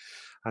Imperial,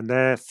 and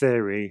their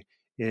theory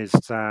is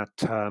that.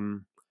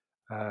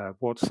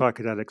 What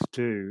psychedelics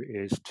do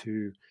is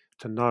to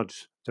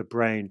nudge the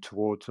brain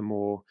towards a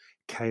more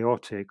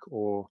chaotic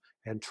or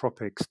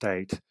entropic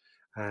state,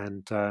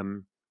 and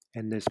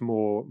in this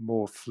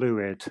more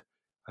fluid,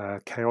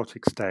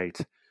 chaotic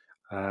state,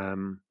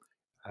 um,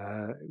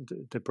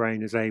 the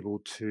brain is able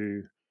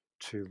to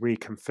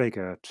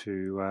reconfigure,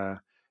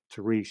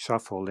 to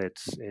reshuffle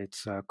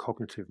its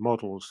cognitive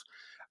models,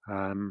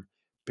 um,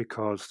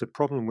 because the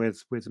problem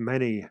with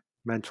many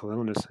mental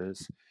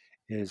illnesses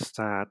is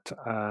that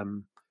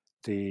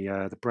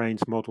the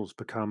brain's models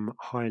become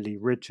highly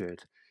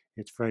rigid.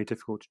 It's very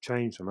difficult to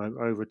change them.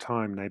 Over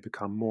time, they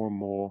become more and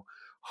more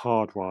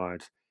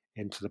hardwired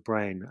into the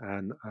brain.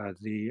 And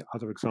the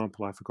other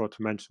example I forgot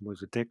to mention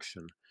was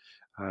addiction.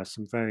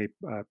 Some very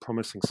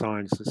promising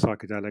signs that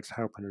psychedelics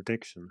help in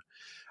addiction.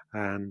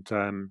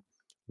 And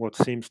what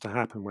seems to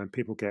happen when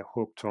people get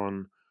hooked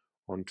on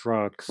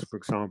drugs, for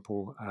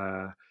example,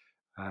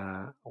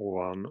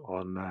 or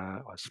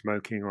on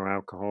smoking or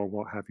alcohol,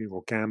 what have you,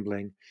 or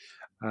gambling,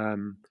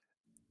 um,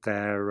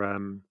 their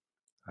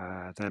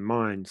their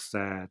minds,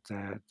 their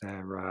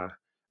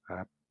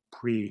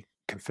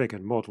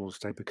pre-configured models,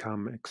 they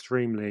become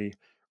extremely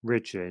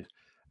rigid.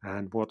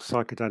 And what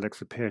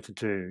psychedelics appear to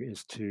do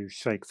is to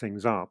shake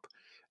things up,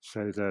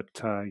 so that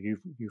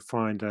you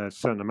find a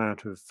certain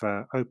amount of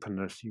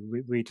openness.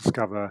 You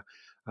rediscover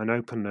an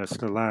openness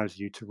that allows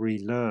you to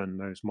relearn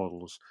those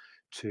models,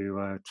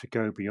 to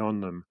go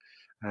beyond them,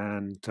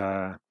 and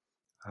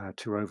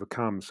to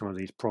overcome some of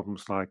these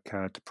problems like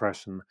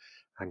depression,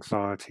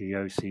 anxiety,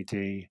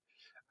 OCD,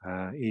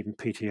 even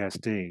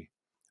PTSD,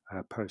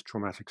 post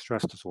traumatic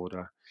stress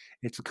disorder.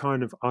 It's a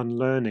kind of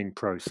unlearning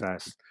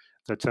process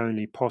that's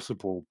only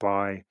possible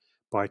by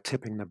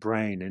tipping the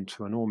brain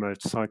into an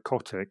almost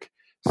psychotic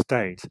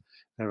state.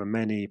 There are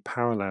many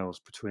parallels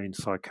between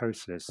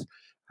psychosis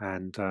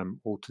and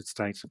altered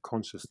states of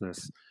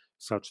consciousness,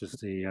 such as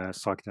the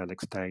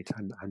psychedelic state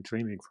and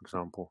dreaming, for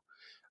example.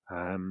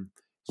 Um,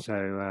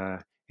 so,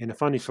 in a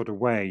funny sort of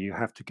way, you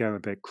have to go a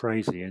bit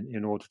crazy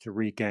in order to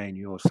regain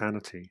your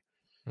sanity.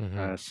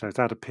 Hmm. So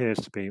that appears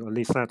to be, or at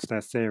least that's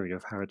their theory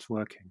of how it's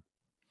working.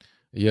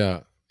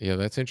 Yeah, yeah,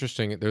 that's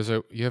interesting.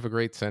 You have a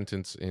great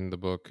sentence in the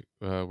book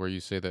where you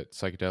say that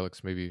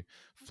psychedelics maybe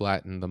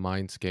flatten the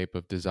mindscape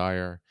of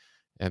desire,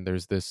 and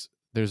there's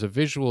a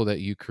visual that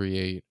you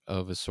create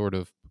of a sort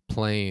of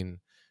plane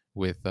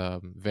with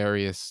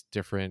various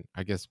different,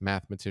 I guess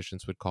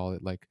mathematicians would call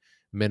it like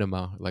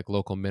minima, like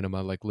local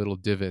minima, like little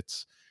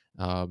divots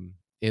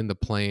in the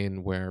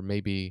plane where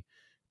maybe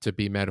to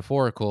be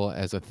metaphorical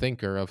as a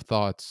thinker of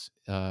thoughts,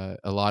 a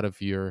lot of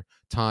your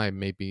time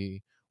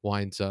maybe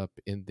winds up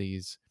in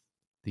these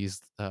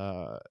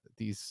uh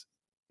these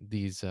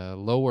these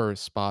lower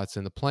spots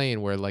in the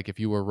plane where like if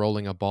you were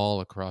rolling a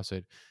ball across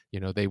it,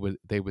 they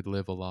would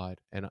live a lot.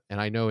 And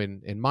I know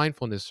in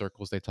mindfulness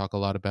circles they talk a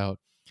lot about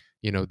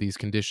these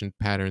conditioned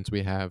patterns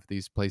we have,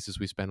 these places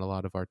we spend a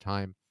lot of our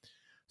time.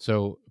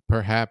 So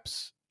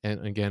perhaps,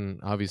 and again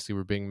obviously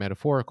we're being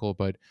metaphorical,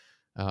 but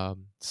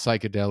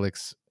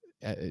psychedelics,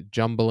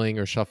 jumbling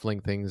or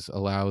shuffling things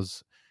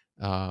allows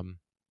um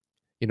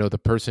the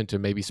person to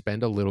maybe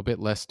spend a little bit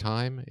less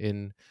time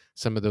in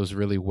some of those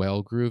really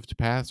well grooved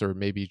paths, or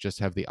maybe just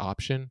have the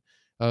option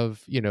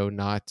of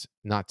not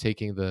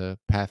taking the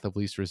path of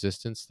least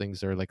resistance.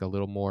 Things are like a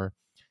little more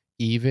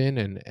even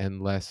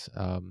and less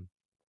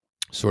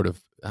sort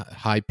of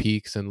high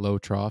peaks and low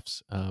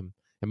troughs. Am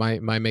I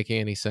making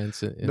any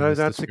sense in No,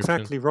 this that's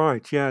description? exactly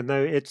right. Yeah,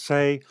 no, it's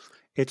a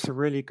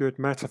really good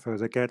metaphor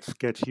that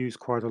gets used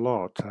quite a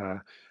lot.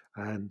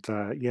 And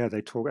yeah,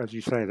 they talk, as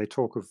you say, they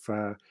talk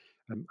of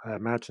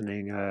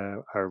imagining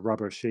a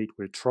rubber sheet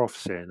with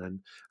troughs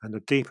in, and the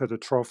deeper the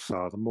troughs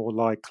are, the more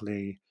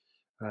likely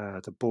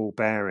the ball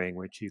bearing,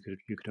 which you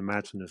could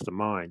imagine as the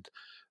mind,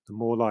 the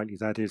more likely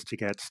that is to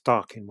get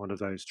stuck in one of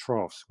those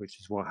troughs, which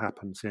is what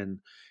happens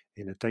in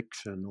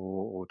addiction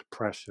or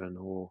depression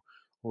or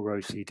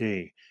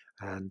OCD,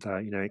 and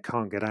it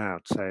can't get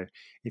out. So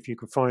if you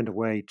can find a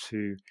way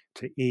to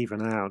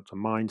even out the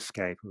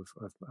mindscape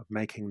of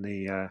making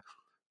the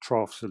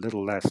troughs a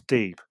little less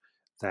deep,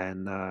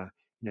 then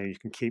you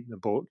can keep the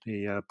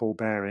ball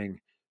bearing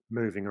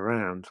moving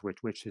around,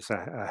 which is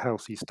a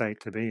healthy state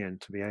to be in,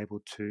 to be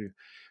able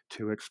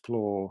to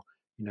explore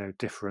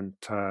different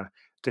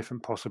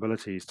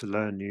possibilities, to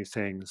learn new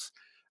things,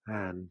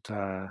 and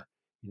to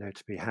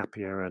be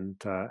happier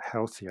and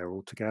healthier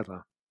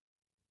altogether.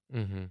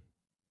 Hmm.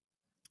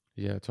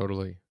 Yeah,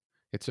 totally.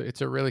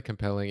 It's a really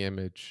compelling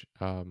image,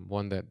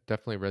 one that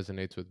definitely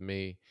resonates with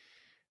me.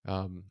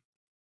 um,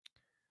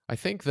 I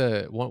think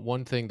the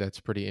one thing that's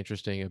pretty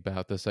interesting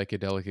about the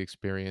psychedelic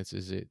experience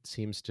is it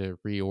seems to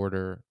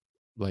reorder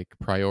like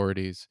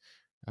priorities.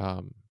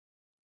 Um,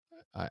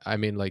 I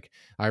mean, like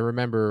I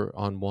remember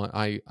on one,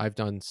 I've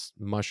done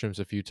mushrooms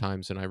a few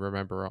times, and I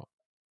remember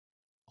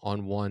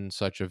on one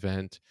such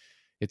event,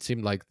 it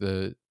seemed like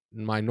the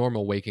my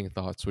normal waking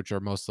thoughts, which are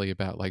mostly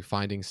about like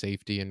finding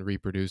safety and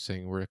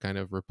reproducing, were kind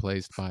of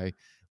replaced by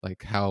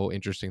like how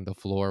interesting the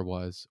floor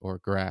was or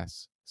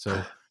grass.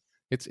 So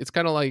it's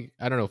kind of like,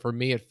 I don't know, for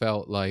me it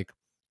felt like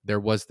there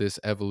was this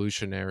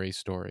evolutionary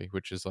story,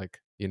 which is like,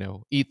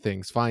 eat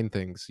things, find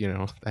things,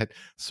 that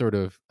sort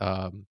of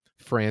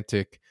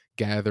frantic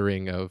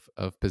gathering of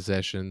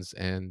possessions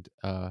and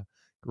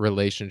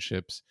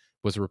relationships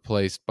was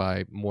replaced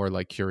by more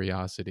like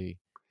curiosity.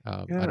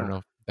 I don't Yeah, know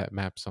if that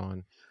maps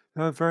on.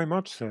 very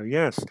much so.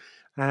 Yes,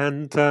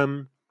 and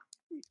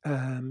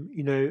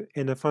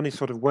in a funny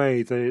sort of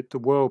way, the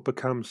world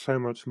becomes so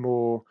much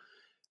more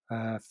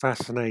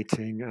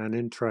fascinating and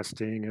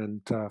interesting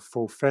and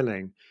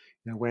fulfilling.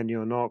 When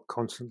you're not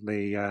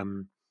constantly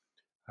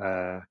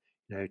uh,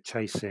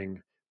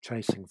 chasing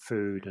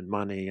food and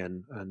money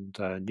and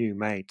new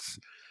mates.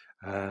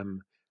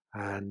 Um,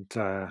 and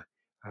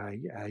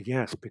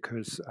yes,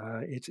 because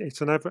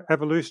it's an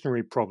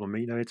evolutionary problem.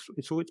 It's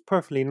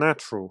perfectly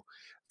natural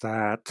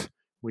that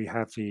we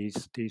have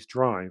these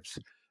drives,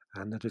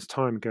 and that as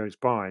time goes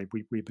by,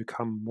 we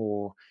become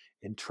more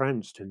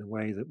entrenched in the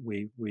way that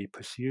we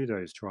pursue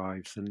those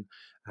drives, and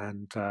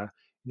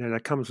there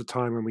comes a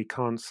time when we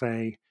can't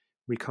say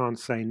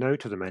no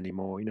to them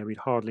anymore. We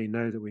hardly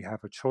know that we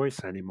have a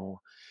choice anymore.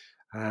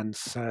 And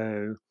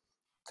so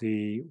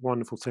the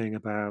wonderful thing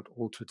about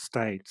altered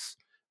states,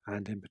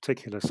 and in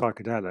particular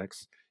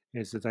psychedelics,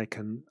 is that they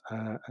can,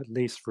 at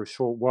least for a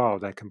short while,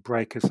 they can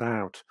break us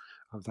out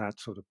of that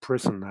sort of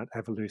prison, that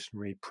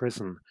evolutionary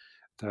prison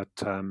that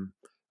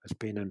has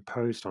been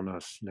imposed on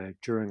us,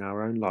 during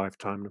our own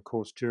lifetime, and of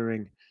course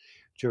during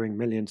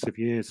millions of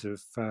years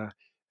of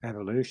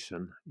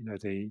evolution.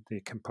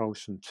 The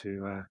compulsion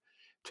to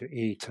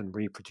eat and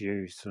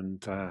reproduce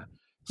and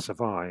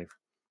survive.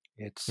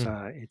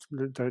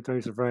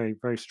 Those are very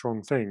very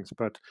strong things,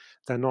 but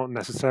they're not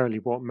necessarily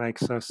what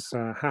makes us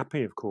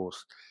happy, of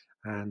course.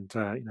 And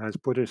as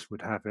Buddhists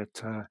would have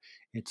it,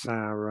 it's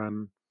our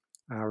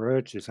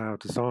urges, our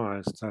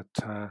desires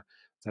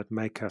that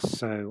make us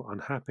so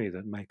unhappy,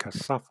 that make us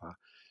suffer.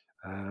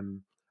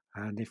 Um,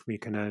 and if we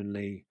can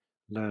only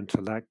learn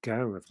to let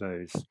go of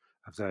those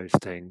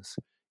things,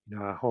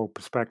 our whole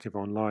perspective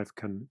on life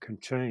can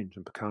change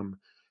and become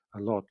a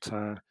lot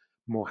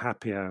more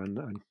happier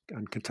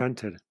and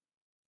contented.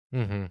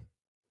 Hmm.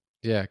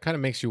 Yeah, it kind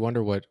of makes you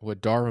wonder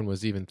what Darwin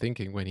was even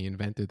thinking when he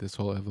invented this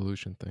whole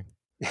evolution thing.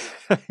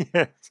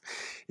 Yes,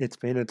 it's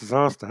been a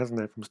disaster, hasn't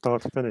it, from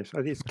start to finish?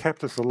 It's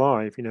kept us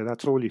alive.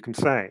 That's all you can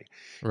say.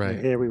 Right.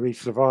 Here we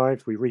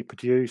survived, we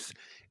reproduce.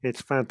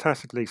 It's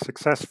fantastically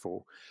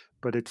successful,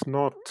 but it's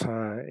not.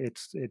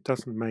 It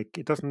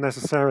doesn't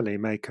necessarily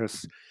make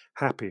us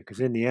happy,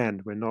 because in the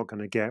end, we're not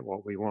going to get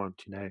what we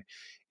want.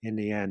 In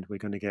the end, we're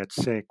going to get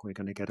sick. We're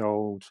going to get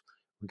old.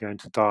 We're going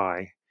to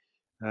die.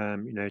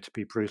 To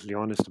be brutally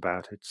honest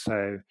about it.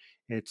 So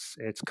it's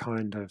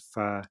kind of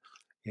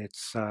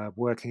it's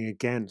working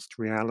against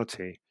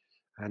reality,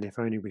 and if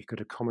only we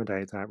could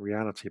accommodate that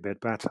reality a bit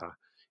better,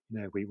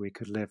 we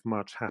could live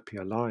much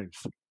happier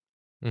lives.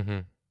 Hmm.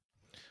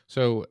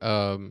 So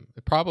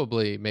it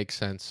probably makes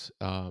sense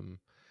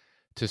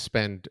to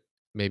spend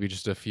maybe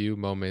just a few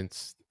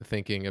moments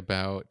thinking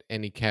about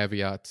any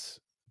caveats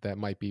that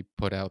might be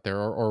put out there,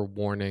 or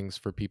warnings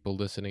for people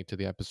listening to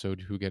the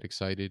episode who get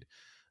excited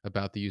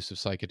about the use of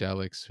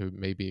psychedelics, who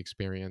maybe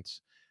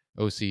experience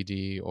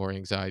OCD or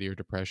anxiety or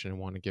depression and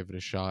want to give it a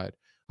shot.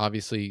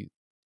 Obviously,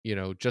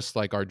 just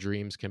like our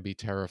dreams can be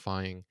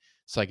terrifying,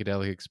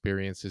 psychedelic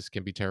experiences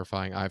can be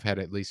terrifying. I've had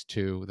at least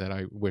two that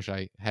I wish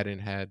I hadn't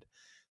had.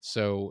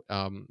 So,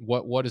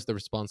 what is the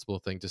responsible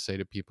thing to say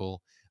to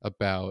people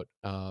about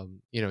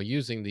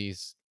using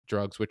these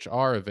drugs, which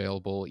are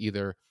available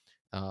either,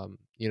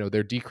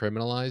 they're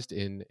decriminalized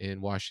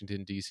in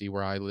Washington D.C.,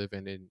 where I live,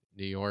 and in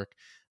New York.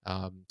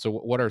 So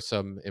what are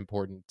some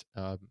important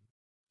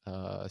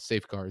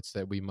safeguards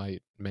that we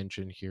might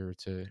mention here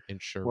to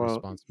ensure Well,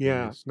 responsible yeah,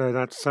 use? no,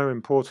 that's so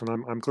important.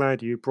 I'm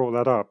glad you brought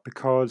that up,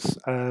 because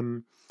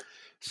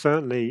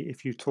certainly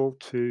if you talk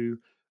to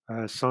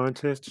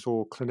scientists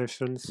or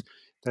clinicians,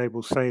 they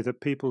will say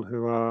that people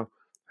who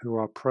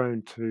are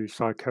prone to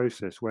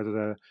psychosis,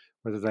 whether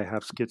they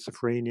have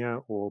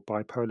schizophrenia or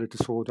bipolar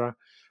disorder,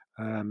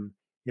 um,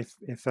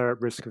 if they're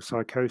at risk of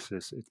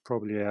psychosis, it's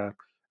probably a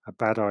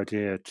bad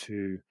idea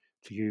to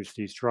use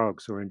these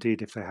drugs, or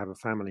indeed if they have a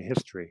family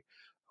history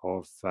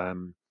of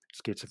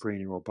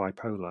schizophrenia or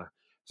bipolar.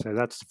 So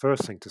that's the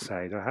first thing to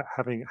say.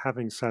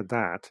 Having said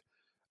that,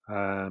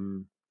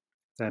 um,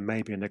 there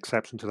may be an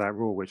exception to that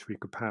rule, which we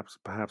could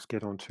perhaps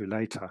get onto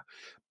later.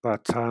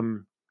 But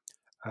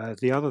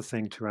the other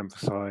thing to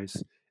emphasize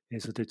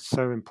is that it's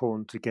so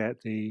important to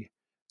get the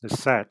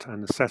set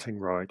and the setting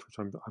right, which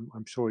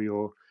I'm sure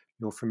you're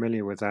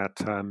familiar with that.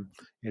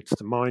 It's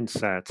the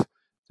mindset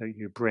that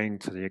you bring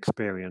to the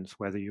experience,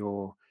 whether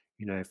you're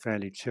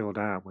fairly chilled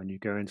out when you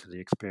go into the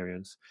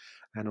experience,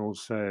 and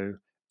also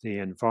the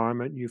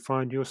environment you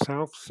find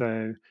yourself.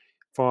 So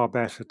far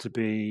better to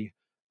be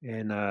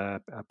in a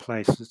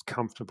place that's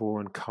comfortable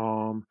and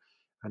calm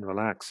and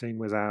relaxing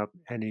without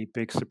any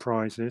big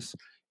surprises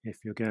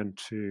if you're going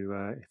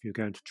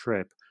to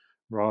trip,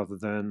 rather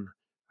than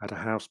at a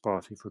house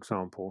party, for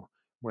example,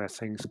 where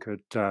things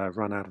could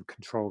run out of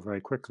control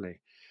very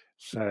quickly.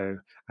 So,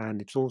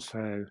 and it's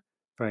also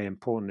very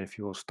important if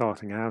you're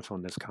starting out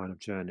on this kind of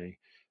journey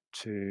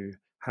to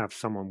have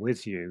someone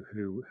with you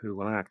who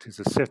will act as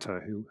a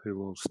sitter, who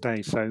will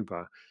stay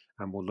sober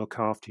and will look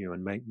after you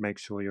and make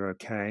sure you're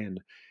okay and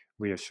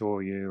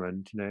reassure you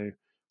and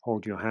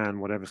hold your hand,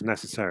 whatever's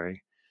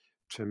necessary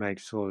to make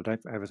sure that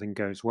everything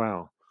goes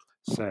well.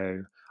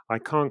 So I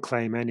can't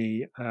claim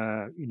any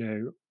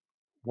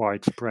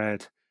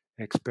widespread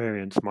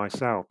experience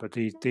myself, but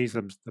these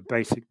are the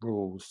basic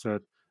rules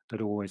that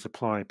always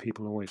apply.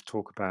 People always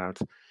talk about,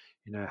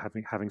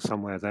 having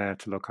somewhere there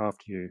to look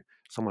after you,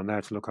 someone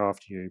there to look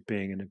after you,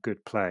 being in a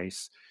good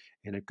place,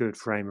 in a good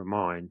frame of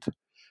mind,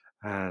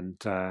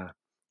 and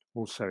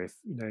also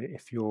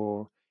if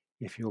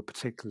you're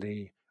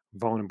particularly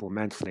vulnerable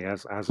mentally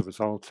as a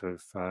result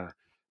of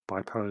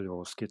bipolar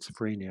or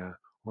schizophrenia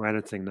or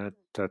anything that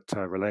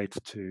relates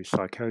to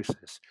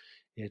psychosis,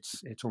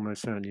 it's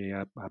almost certainly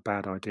a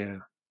bad idea.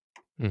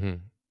 Hmm.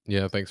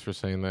 Yeah, thanks for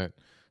saying that.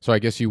 So I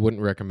guess you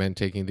wouldn't recommend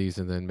taking these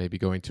and then maybe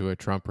going to a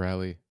Trump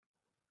rally.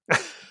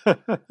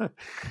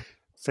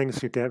 Things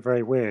could get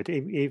very weird,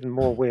 even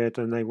more weird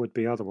than they would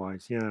be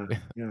otherwise. Yeah,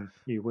 yeah,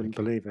 you I wouldn't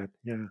can believe it.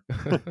 Yeah.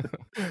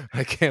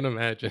 I can't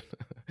imagine.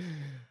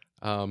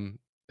 Um,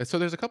 and so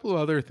there's a couple of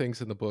other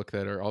things in the book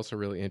that are also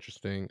really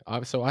interesting.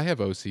 So I have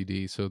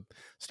OCD, so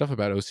stuff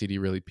about OCD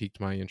really piqued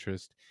my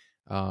interest.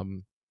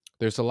 Um,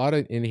 there's a lot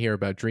in here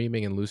about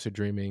dreaming and lucid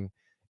dreaming,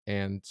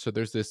 and so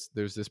there's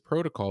this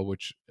protocol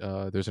which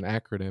there's an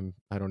acronym.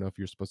 I don't know if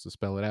you're supposed to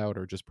spell it out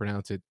or just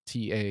pronounce it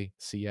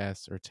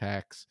TACS or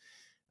TACS,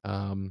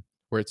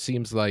 where it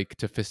seems like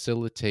to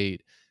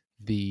facilitate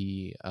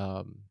the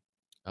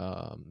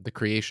the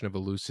creation of a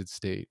lucid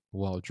state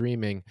while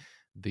dreaming,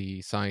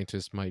 the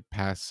scientist might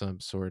pass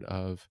some sort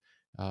of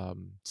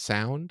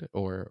sound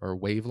or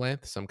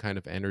wavelength, some kind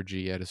of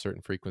energy at a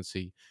certain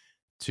frequency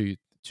to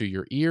to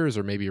your ears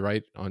or maybe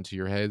right onto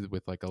your head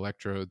with like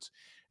electrodes,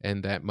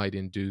 and that might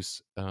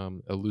induce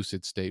a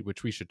lucid state,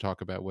 which we should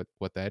talk about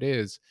what that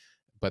is.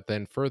 But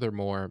then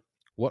furthermore,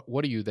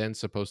 what are you then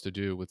supposed to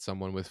do with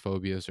someone with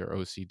phobias or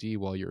OCD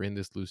while you're in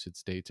this lucid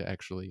state to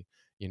actually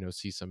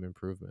see some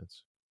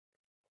improvements?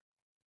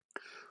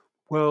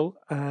 Well,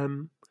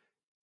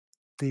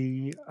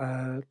 the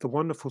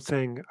wonderful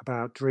thing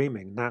about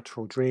dreaming,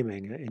 natural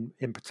dreaming,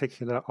 in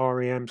particular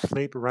REM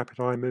sleep, rapid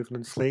eye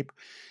movement sleep,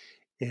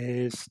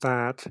 is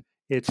that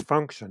its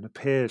function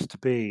appears to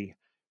be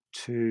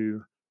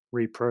to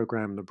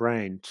reprogram the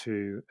brain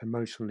to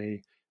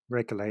emotionally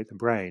regulate the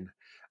brain.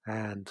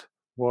 And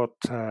what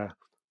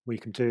we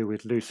can do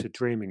with lucid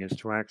dreaming is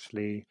to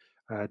actually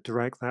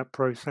direct that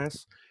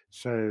process.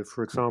 So,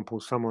 for example,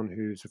 someone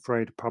who's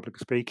afraid of public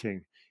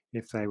speaking,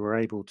 if they were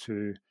able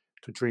to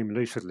dream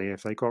lucidly,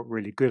 if they got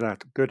really good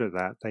at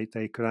that,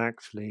 they could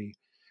actually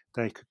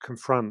they could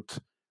confront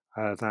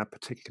that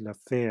particular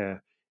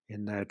fear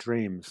in their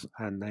dreams,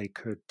 and they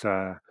could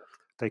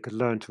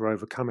learn to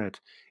overcome it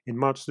in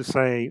much the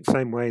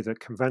same way that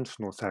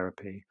conventional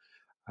therapy,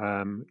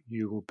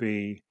 you will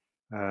be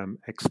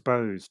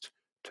exposed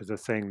to the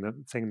thing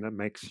that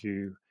makes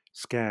you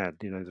scared,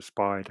 the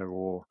spider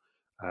or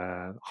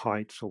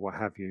heights or what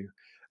have you.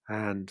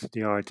 And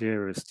the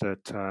idea is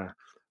that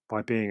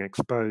by being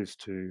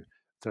exposed to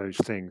those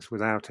things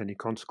without any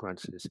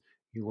consequences,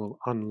 you will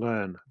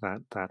unlearn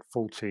that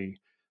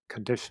faulty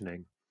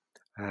conditioning,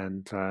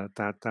 and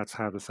that's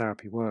how the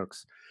therapy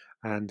works.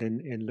 And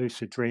in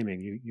lucid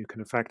dreaming, you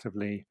can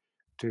effectively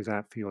do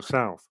that for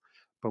yourself,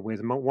 but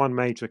with one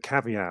major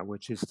caveat,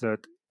 which is that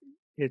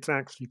it's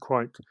actually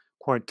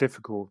quite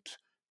difficult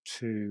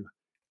to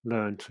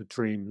learn to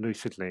dream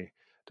lucidly,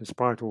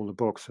 despite all the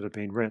books that have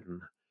been written.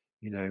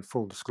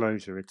 Full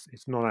disclosure,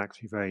 it's not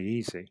actually very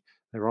easy.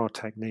 There are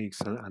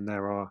techniques and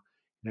there are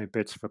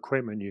bits of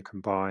equipment you can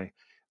buy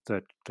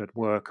that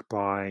work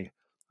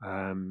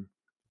um,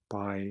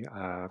 by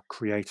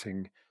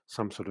creating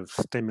some sort of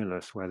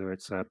stimulus, whether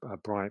it's a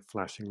bright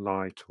flashing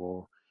light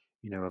or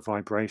a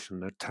vibration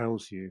that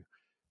tells you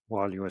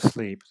while you're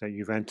asleep that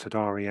you've entered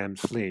REM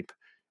sleep,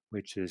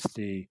 which is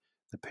the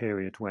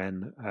period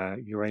when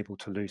you're able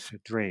to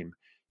lucid dream.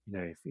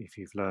 If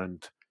you've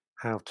learned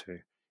how to,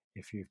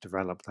 if you've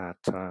developed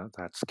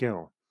that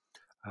skill.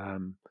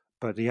 Um,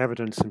 but the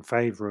evidence in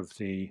favour of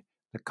the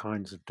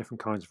kinds of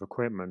different kinds of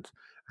equipment,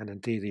 and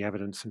indeed the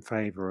evidence in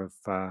favour of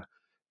the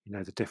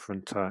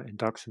different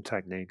induction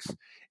techniques,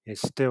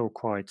 is still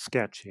quite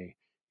sketchy.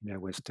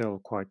 We're still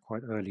quite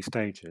early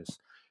stages.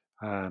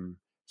 Um,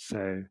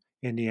 so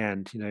in the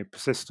end,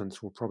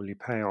 persistence will probably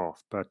pay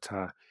off, but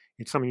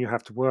it's something you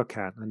have to work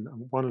at. And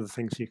one of the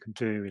things you can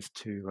do is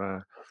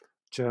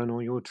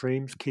journal your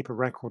dreams, keep a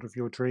record of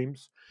your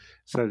dreams,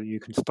 so that you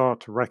can start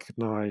to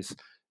recognize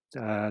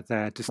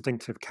their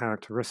distinctive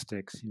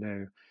characteristics.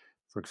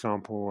 For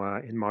example,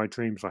 in my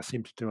dreams, I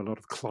seem to do a lot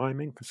of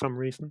climbing for some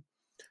reason,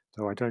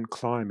 though I don't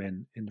climb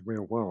in the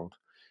real world.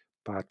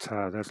 But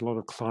there's a lot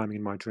of climbing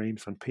in my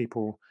dreams, and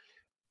people,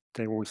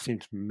 they always seem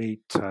to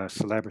meet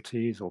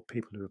celebrities or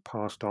people who have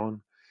passed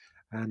on.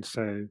 And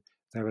so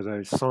there are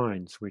those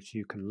signs which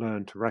you can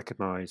learn to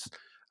recognize,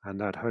 and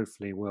that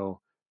hopefully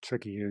will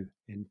trigger you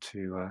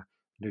into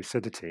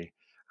lucidity.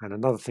 And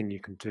another thing you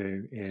can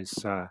do is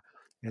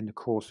in the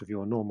course of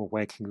your normal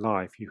waking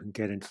life, you can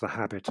get into the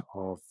habit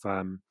of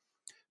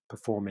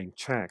performing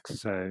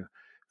checks. So,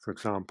 for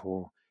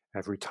example,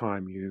 every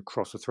time you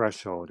cross a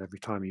threshold, every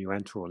time you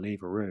enter or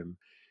leave a room,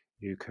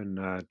 you can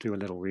do a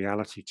little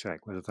reality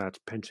check, whether that's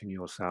pinching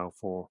yourself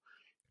or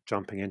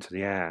jumping into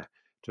the air,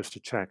 just to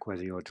check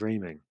whether you're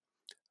dreaming,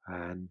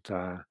 and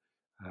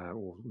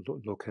or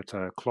look at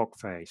a clock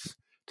face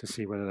to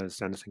see whether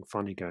there's anything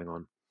funny going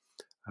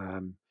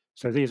on.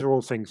 So these are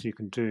all things you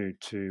can do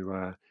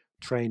to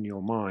train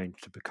your mind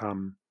to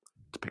become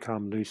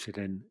lucid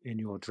in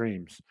your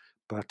dreams.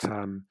 But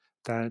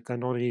they're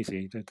not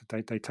easy.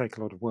 They take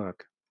a lot of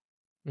work.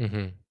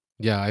 Hmm.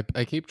 Yeah,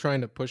 I keep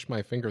trying to push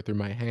my finger through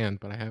my hand,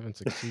 but I haven't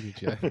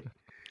succeeded yet.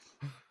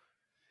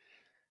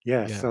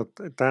 Yes, Yeah. so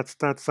that's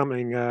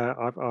something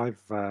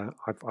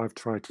I've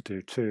tried to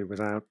do too,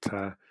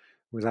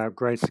 without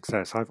great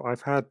success.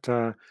 I've had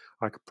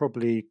I could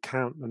probably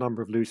count the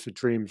number of lucid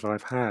dreams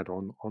I've had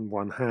on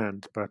one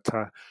hand, but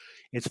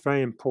it's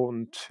very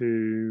important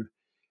to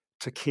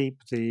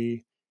keep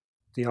the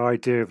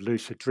idea of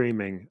lucid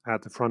dreaming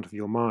at the front of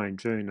your mind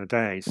during the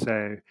day.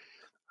 So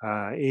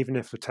even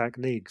if the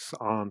techniques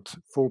aren't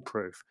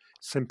foolproof,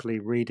 simply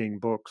reading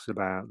books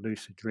about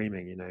lucid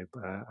dreaming,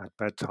 at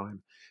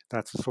bedtime,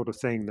 that's the sort of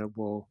thing that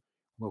will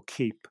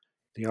keep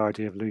the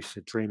idea of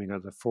lucid dreaming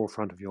at the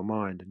forefront of your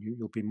mind, and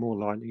you'll be more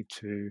likely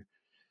to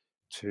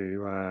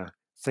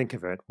think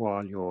of it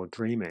while you're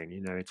dreaming.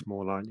 It's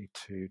more likely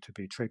to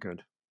be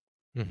triggered.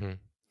 Hmm.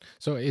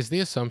 So is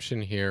the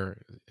assumption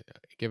here,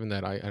 given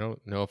that I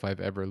don't know if I've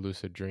ever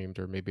lucid dreamed,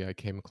 or maybe I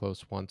came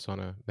close once on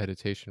a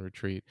meditation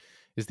retreat,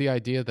 is the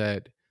idea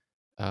that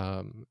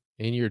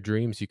in your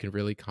dreams you can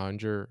really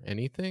conjure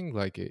anything?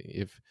 Like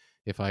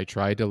if I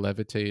try to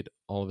levitate,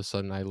 all of a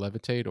sudden I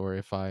levitate, or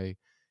if I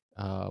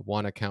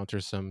want to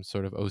counter some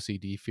sort of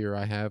OCD fear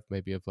I have,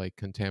 maybe of like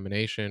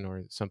contamination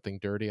or something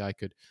dirty, I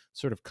could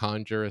sort of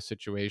conjure a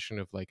situation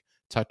of like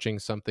touching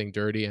something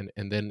dirty,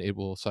 and then it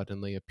will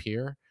suddenly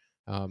appear.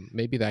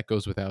 Maybe that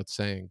goes without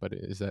saying, but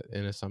is that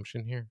an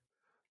assumption here?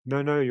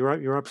 No, no,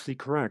 you're absolutely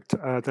correct.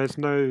 There's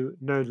no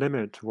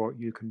limit to what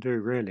you can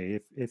do really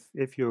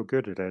if you're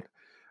good at it.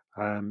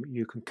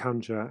 You can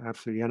conjure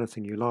absolutely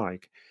anything you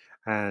like,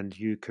 and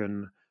you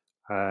can,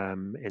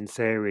 in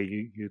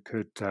theory, you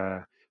could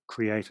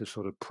create a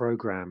sort of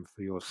program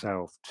for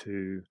yourself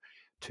to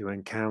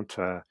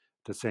encounter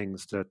the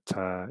things that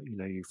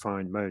you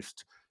find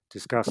most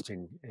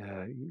disgusting.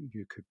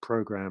 You could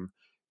program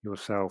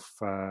yourself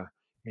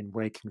in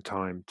waking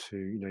time to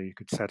you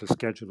could set a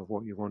schedule of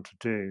what you want to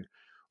do,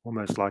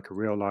 almost like a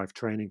real life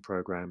training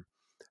program,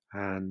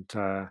 and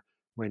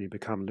when you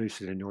become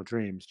lucid in your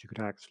dreams, you could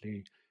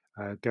actually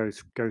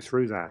go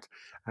through that.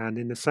 And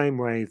in the same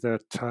way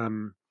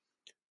that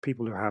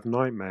people who have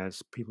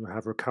nightmares, people who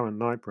have recurrent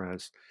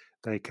nightmares,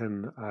 they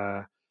can.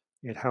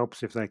 It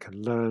helps if they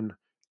can learn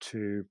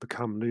to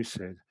become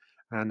lucid.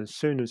 And as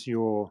soon as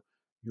you're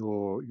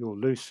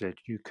lucid,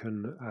 you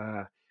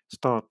can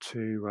start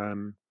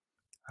to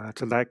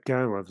let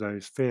go of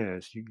those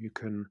fears. You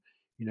can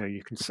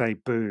you can say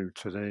boo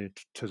to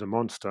the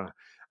monster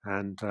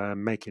and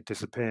make it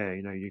disappear.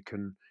 You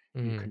can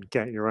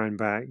get your own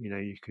back.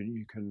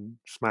 You can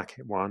smack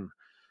it one,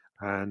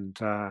 and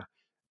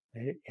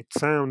it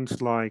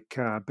sounds like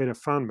a bit of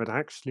fun, but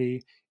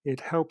actually it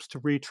helps to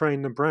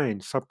retrain the brain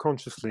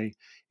subconsciously.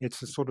 It's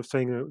the sort of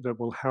thing that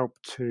will help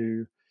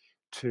to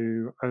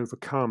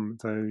overcome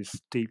those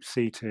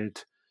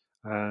deep-seated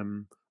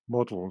um,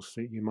 models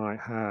that you might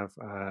have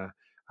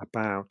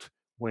about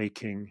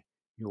waking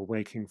your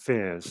waking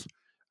fears,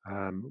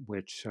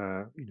 which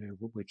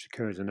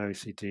occurs in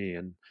OCD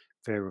and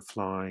fear of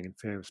flying and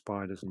fear of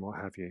spiders and what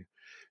have you.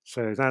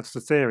 So that's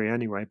the theory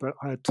anyway. But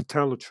to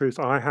tell the truth,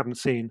 I haven't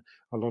seen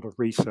a lot of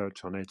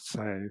research on it,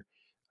 so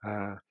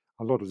uh,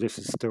 a lot of this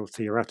is still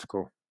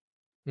theoretical.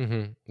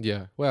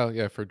 Yeah. Well,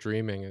 yeah, for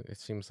dreaming, it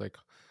seems like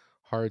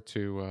hard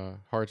to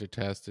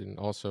test, and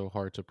also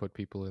hard to put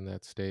people in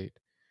that state.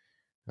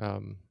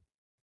 Um,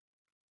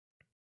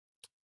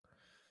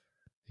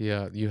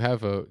 yeah, you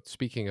have a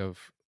speaking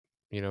of,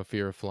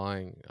 fear of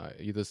flying,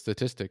 the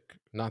statistic,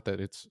 not that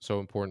it's so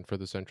important for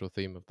the central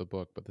theme of the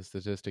book, but the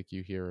statistic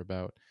you hear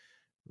about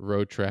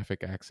road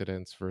traffic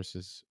accidents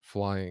versus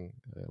flying,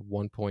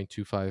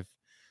 1.25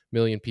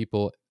 million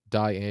people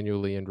die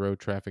annually in road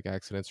traffic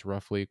accidents,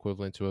 roughly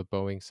equivalent to a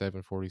Boeing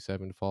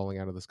 747 falling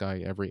out of the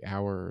sky every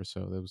hour or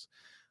so. That was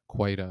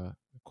quite an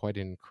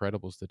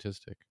incredible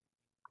statistic.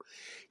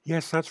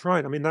 Yes, that's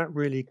right. I mean, that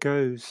really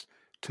goes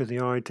to the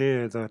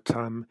idea that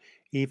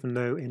even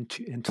though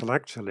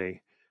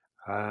intellectually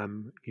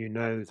you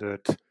know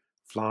that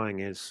flying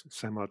is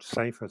so much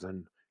safer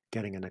than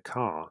getting in a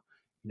car.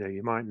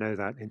 You might know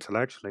that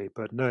intellectually,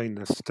 but knowing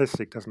the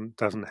statistic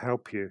doesn't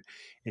help you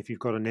if you've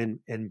got an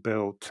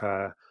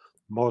inbuilt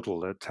model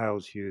that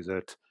tells you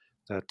that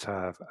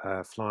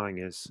flying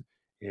is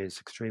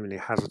extremely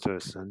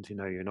hazardous, and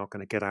you're not going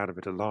to get out of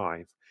it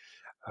alive.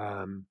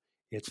 Um,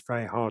 it's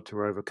very hard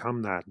to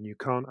overcome that, and you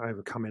can't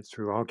overcome it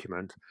through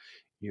argument.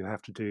 You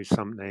have to do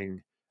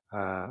something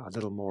a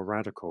little more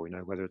radical.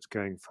 Whether it's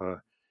going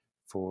for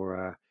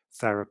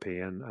therapy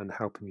and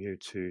helping you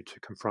to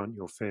confront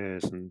your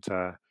fears and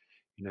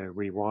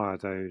rewire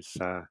those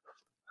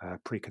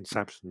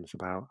preconceptions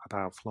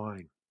about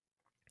flying.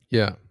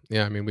 Yeah,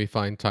 yeah. I mean, we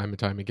find time and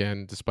time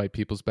again, despite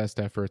people's best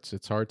efforts,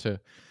 it's hard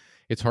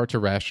to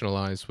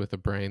rationalize with a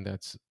brain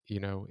that's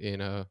in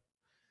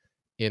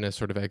a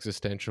sort of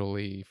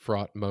existentially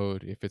fraught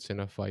mode. If it's in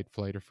a fight,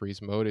 flight, or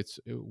freeze mode,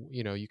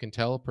 you can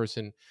tell a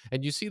person,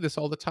 and you see this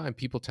all the time.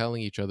 People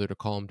telling each other to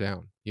calm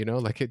down.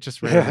 Like it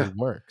just rarely Yeah,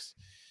 works.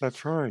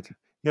 that's right.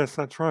 Yes,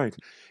 that's right.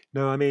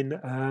 No, I mean,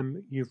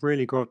 you've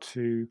really got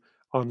to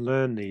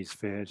unlearn these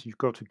fears. You've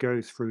got to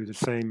go through the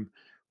same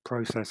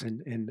process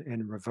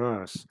in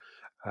reverse.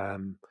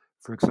 Um,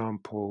 for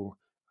example,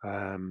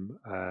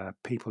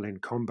 people in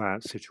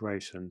combat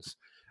situations,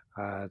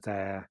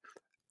 they're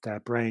their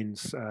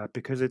brains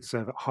because it's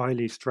a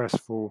highly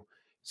stressful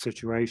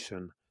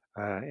situation.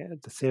 The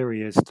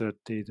theory is that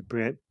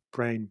the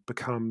brain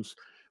becomes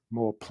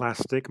more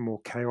plastic,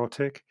 more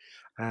chaotic,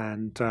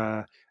 and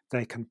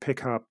they can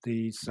pick up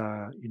these,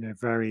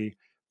 very,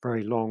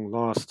 very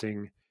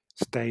long-lasting,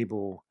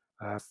 stable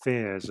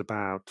fears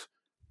about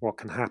what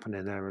can happen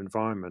in their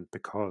environment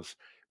because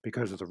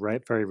of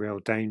the very real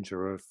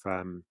danger of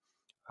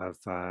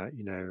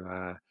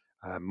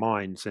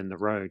mines in the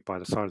road by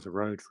the side of the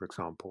road, for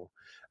example.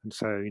 And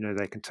so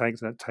they can take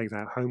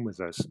that home with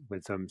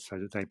them, so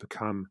that they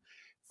become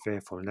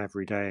fearful in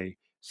everyday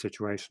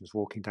situations,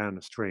 walking down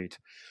the street.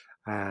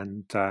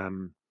 And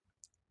the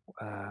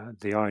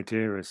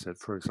idea is that,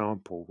 for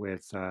example,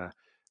 with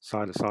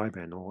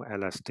psilocybin or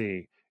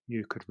LSD,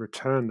 you could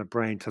return the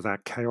brain to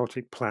that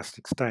chaotic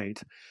plastic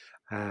state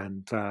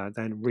and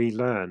then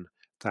relearn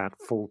that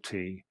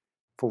faulty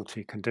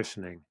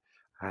conditioning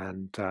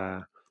and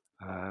uh,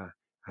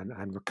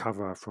 and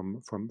recover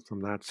from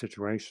that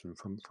situation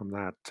from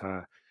that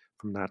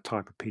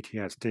type of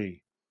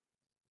PTSD.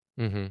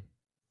 Hmm.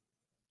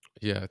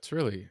 Yeah, it's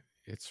really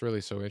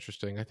so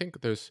interesting. I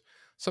think there's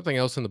something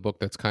else in the book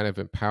that's kind of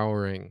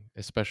empowering,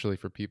 especially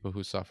for people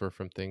who suffer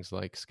from things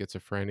like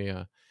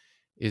schizophrenia,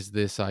 is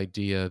this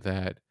idea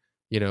that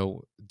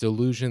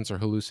delusions or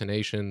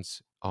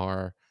hallucinations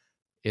are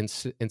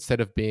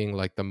instead of being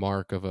like the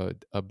mark of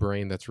a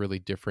brain that's really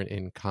different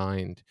in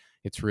kind,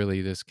 it's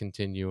really this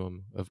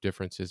continuum of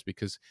differences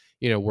because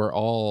we're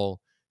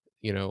all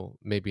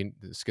maybe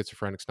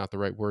schizophrenic's not the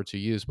right word to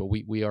use, but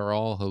we are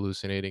all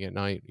hallucinating at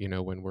night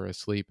when we're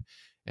asleep,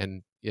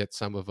 and yet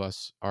some of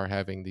us are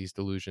having these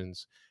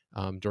delusions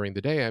during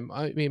the day.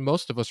 I mean,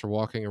 most of us are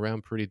walking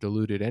around pretty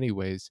deluded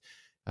anyways.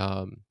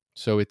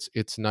 So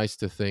it's nice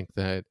to think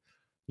that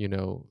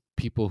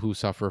people who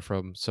suffer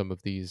from some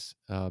of these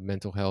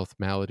mental health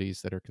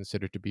maladies that are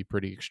considered to be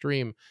pretty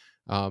extreme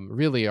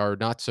really are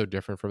not so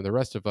different from the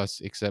rest of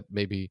us, except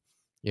maybe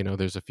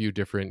there's a few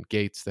different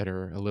gates that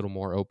are a little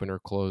more open or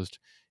closed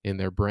in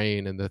their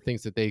brain, and the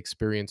things that they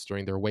experience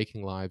during their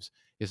waking lives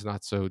is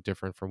not so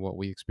different from what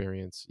we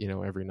experience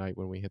every night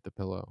when we hit the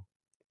pillow.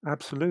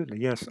 Absolutely,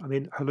 yes. I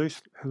mean,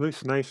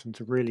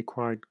 hallucinations are really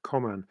quite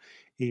common,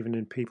 even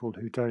in people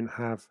who don't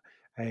have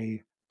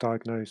a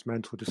diagnosed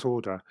mental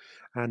disorder.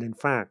 And in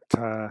fact,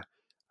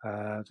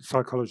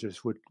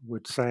 psychologists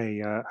would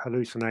say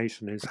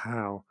hallucination is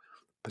how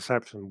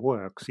perception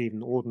works.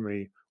 Even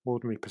ordinary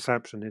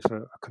perception is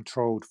a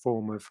controlled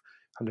form of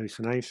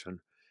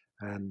hallucination.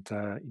 And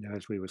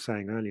as we were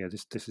saying earlier,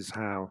 this is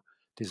how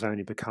this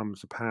only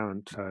becomes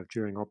apparent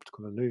during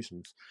optical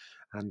illusions.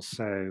 And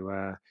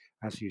so.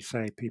 As you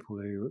say, people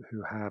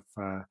who have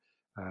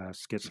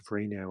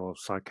schizophrenia or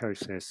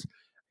psychosis,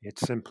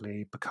 it's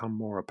simply become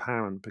more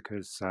apparent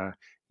because,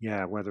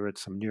 yeah, whether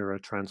it's some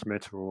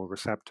neurotransmitter or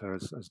receptor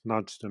has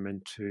nudged them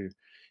into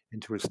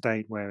a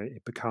state where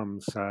it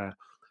becomes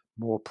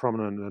more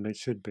prominent than it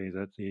should be.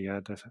 That the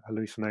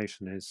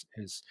hallucination is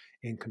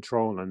in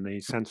control, and the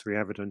sensory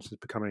evidence is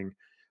becoming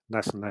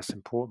less and less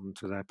important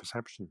to their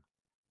perception.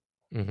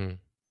 Hmm.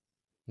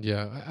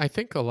 Yeah, I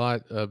think a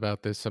lot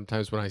about this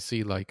sometimes when I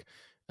see like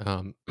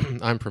I'm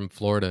from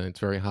Florida and it's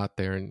very hot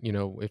there, and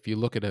if you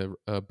look at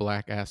a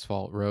black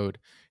asphalt road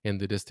in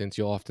the distance,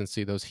 you'll often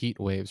see those heat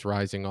waves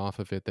rising off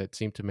of it that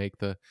seem to make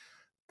the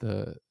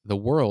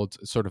world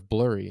sort of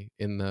blurry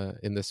in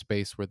the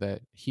space where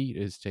that heat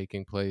is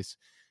taking place.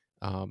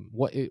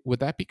 Would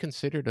that be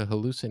considered a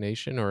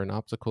hallucination or an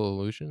optical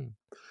illusion?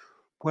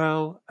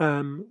 Well,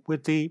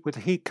 with the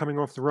heat coming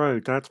off the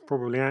road, that's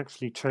probably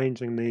actually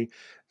changing the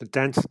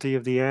density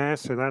of the air.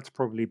 So that's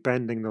probably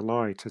bending the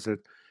light as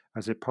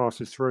it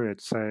passes through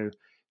it. So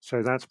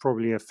So that's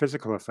probably a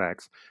physical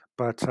effect.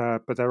 But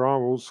there are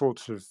all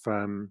sorts of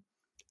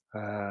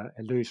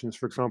illusions.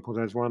 For example,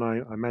 there's one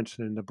I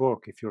mentioned in the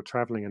book. If you're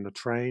traveling in the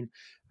train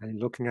and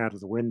looking out of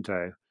the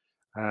window,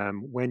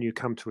 when you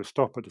come to a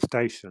stop at the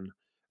station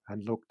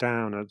and look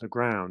down at the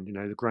ground,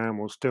 the ground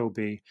will still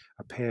be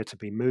appear to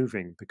be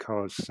moving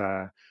because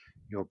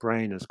your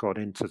brain has got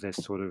into this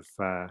sort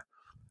of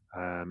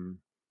um,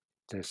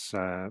 this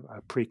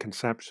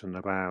preconception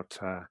about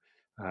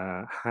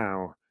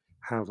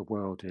how the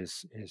world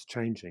is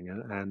changing,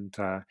 and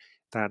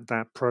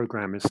that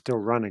program is still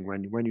running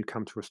when you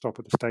come to a stop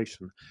at the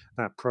station.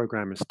 That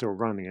program is still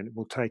running, and it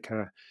will take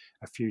a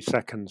few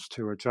seconds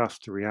to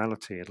adjust to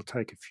reality. It'll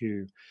take a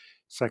few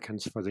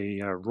seconds for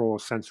the raw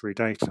sensory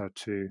data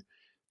to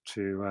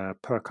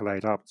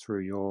percolate up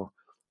through your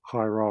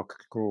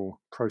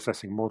hierarchical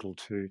processing model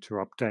to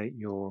update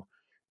your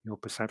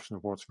perception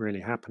of what's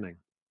really happening.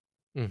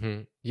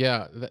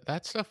 Yeah,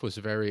 that stuff was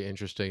very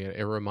interesting.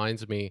 It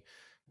reminds me,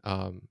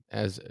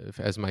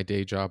 as my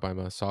day job, I'm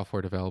a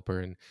software developer,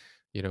 and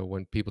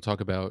when people talk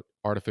about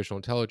artificial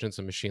intelligence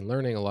and machine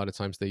learning, a lot of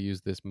times they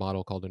use this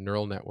model called a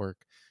neural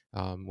network,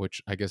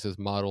 which I guess is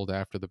modeled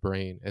after the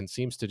brain and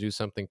seems to do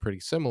something pretty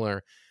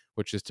similar,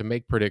 which is to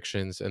make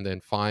predictions and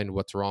then find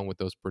what's wrong with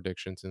those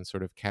predictions and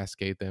sort of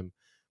cascade them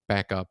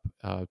back up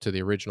to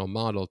the original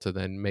model to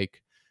then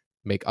make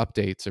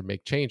updates or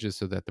make changes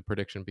so that the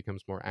prediction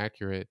becomes more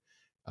accurate.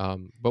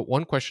 But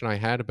one question I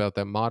had about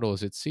that model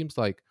is it seems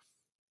like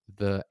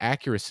the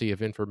accuracy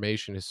of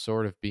information is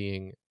sort of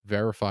being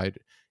verified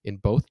in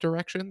both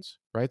directions,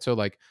 right? So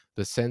like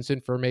the sense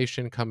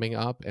information coming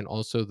up and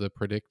also the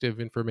predictive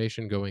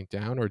information going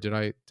down, or did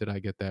I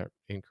get that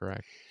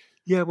incorrect?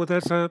 Yeah, well,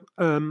 there's a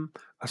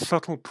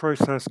subtle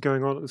process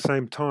going on at the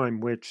same time,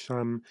 which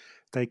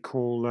they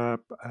call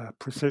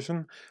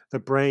precision. The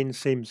brain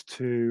seems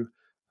to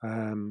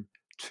label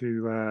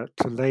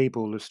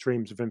the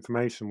streams of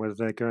information, whether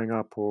they're going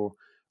up or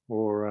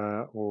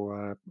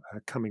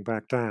coming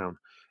back down.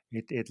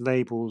 It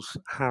labels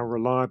how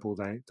reliable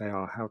they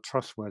are, how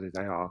trustworthy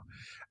they are,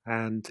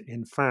 and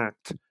in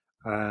fact.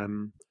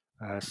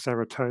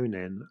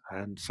 Serotonin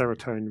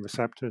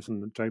receptors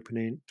and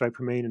dopamine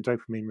and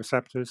dopamine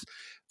receptors,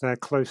 they're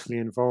closely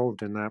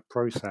involved in that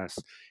process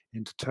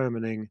in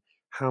determining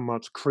how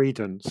much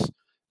credence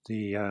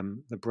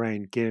the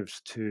brain gives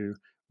to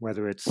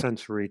whether it's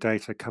sensory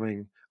data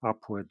coming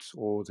upwards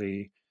or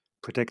the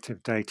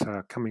predictive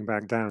data coming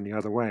back down the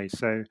other way.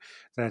 So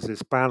there's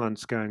this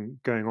balance going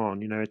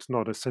on. It's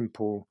not a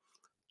simple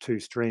two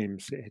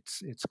streams.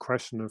 It's a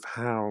question of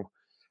how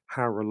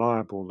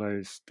reliable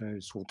those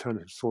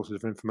alternative sources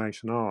of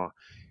information are.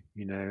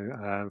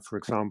 For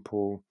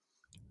example,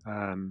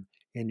 um,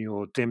 in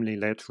your dimly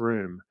lit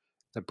room,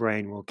 the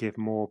brain will give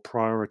more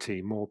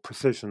priority, more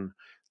precision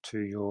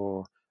to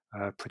your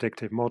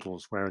predictive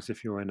models. Whereas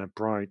if you're in a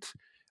bright,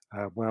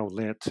 well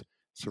lit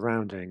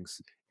surroundings,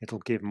 it'll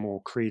give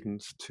more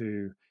credence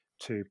to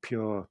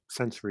pure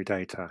sensory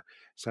data.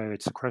 So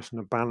it's a question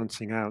of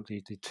balancing out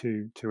the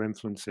two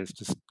influences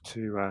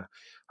to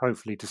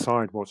hopefully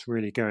decide what's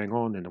really going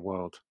on in the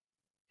world.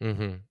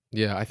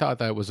 Yeah, I thought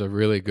that was a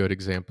really good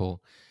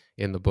example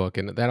in the book,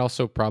 and that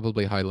also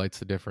probably highlights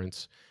the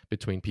difference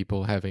between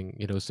people having,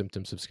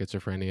 symptoms of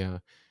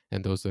schizophrenia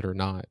and those that are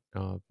not.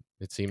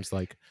 It seems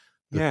like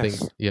the thing,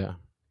 Yes, yeah.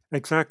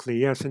 exactly.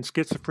 Yes, in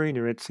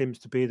schizophrenia, it seems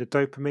to be the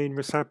dopamine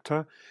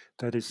receptor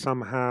that is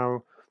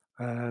somehow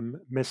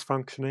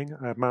misfunctioning,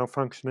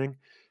 malfunctioning,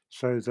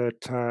 so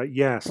that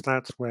yes,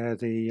 that's where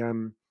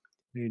the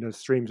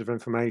streams of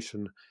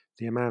information,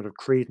 the amount of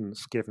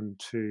credence given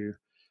to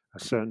a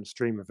certain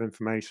stream of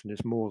information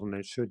is more than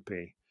it should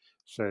be,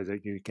 so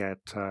that you get,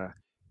 for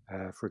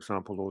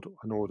example,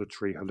 an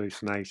auditory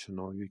hallucination,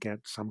 or you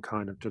get some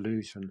kind of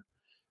delusion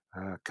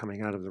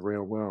coming out of the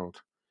real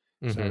world.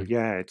 So hmm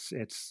yeah,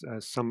 it's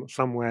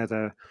somewhere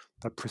the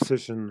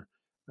precision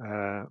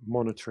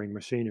monitoring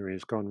machinery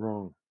has gone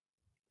wrong.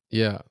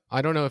 Yeah,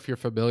 I don't know if you're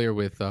familiar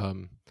with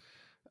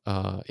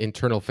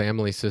internal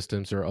family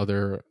systems or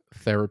other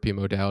therapy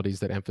modalities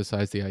that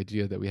emphasize the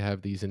idea that we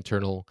have these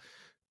internal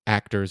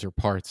actors or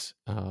parts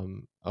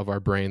of our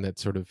brain that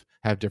sort of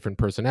have different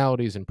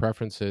personalities and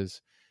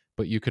preferences.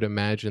 But you could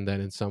imagine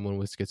that in someone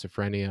with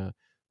schizophrenia,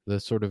 the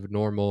sort of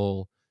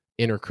normal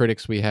inner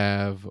critics we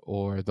have,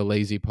 or the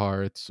lazy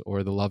parts,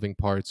 or the loving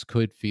parts,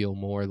 could feel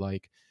more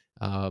like,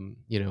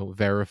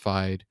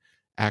 verified,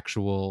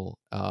 actual,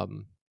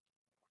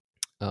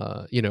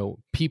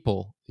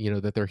 people,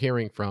 that they're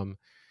hearing from,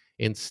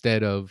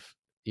 instead of,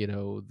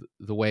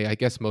 the way I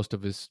guess most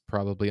of us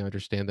probably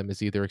understand them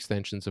as either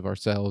extensions of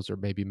ourselves or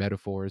maybe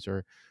metaphors,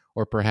 or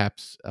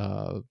perhaps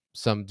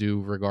some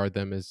do regard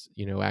them as,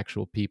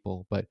 actual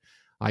people. But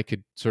I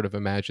could sort of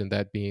imagine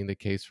that being the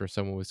case for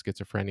someone with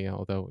schizophrenia,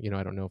 although,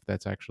 I don't know if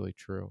that's actually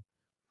true.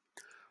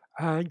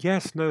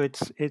 Yes, no,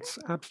 it's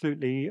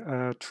absolutely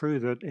true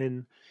that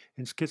in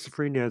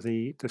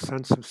schizophrenia the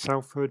sense of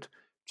selfhood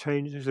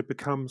changes. It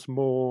becomes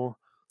um,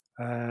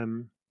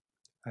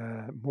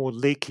 more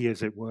leaky,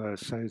 as it were, uh,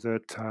 so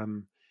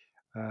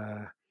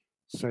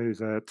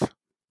that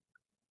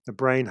the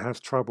brain has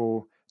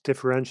trouble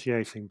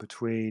differentiating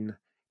between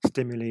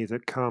stimuli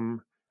that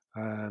come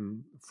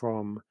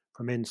from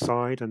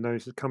inside and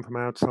those that come from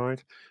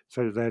outside.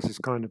 So there's this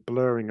kind of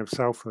blurring of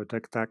selfhood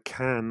that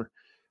can,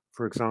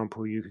 for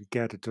example, you could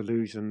get a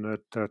delusion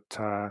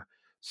that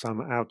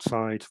some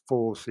outside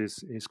force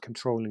is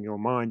controlling your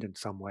mind in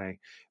some way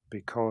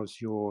because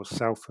your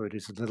selfhood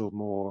is a little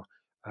more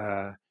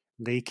uh,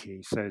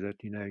 leaky, so that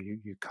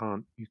you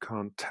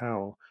can't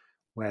tell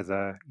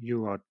whether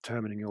you are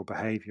determining your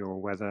behavior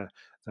or whether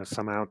there's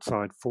some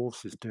outside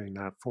force is doing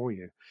that for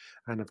you.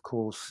 And of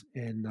course,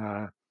 in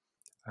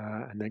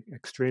an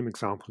extreme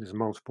example is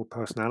multiple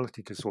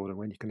personality disorder,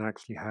 when you can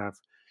actually have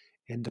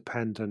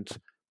independent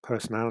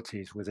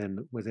personalities within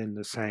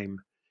the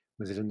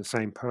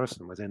same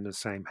person, within the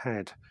same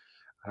head.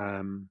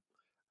 Um,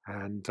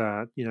 and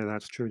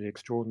that's truly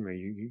extraordinary.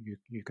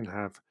 You can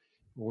have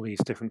all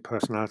these different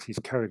personalities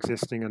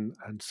coexisting,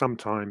 and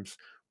sometimes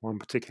one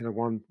particular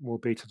one will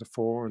be to the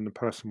fore, and the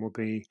person will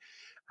be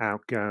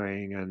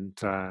outgoing and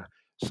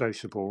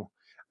sociable,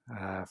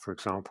 for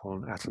example.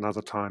 And at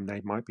another time,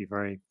 they might be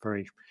very,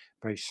 very,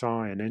 very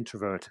shy and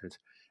introverted,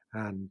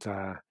 and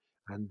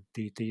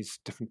these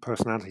different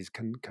personalities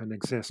can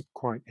exist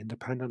quite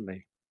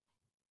independently.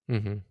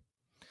 Hmm.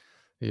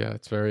 Yeah,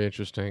 it's very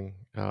interesting.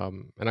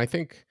 And I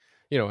think,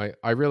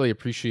 I really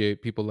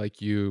appreciate people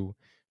like you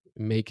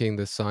making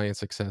the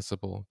science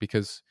accessible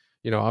because,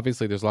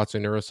 obviously there's lots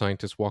of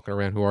neuroscientists walking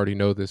around who already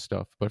know this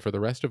stuff. But for the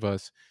rest of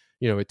us,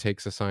 it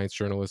takes a science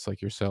journalist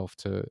like yourself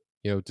to,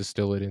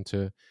 distill it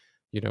into,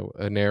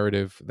 a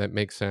narrative that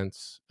makes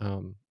sense.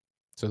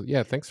 So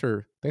yeah, thanks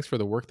for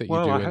the work that you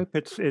Well, I do. And hope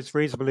it's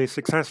reasonably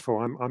successful.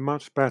 I'm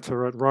much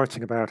better at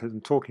writing about it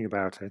than talking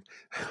about it.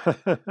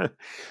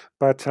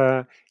 But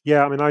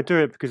yeah, I mean, I do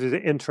it because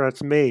it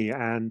interests me,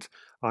 and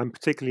I'm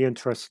particularly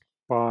interested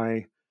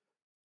by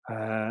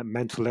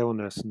mental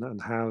illness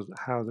and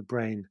how the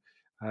brain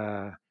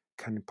uh,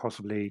 can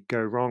possibly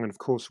go wrong. And of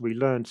course, we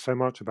learn so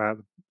much about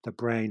the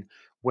brain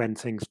when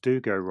things do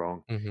go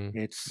wrong. hmm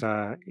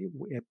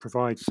It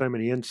provides so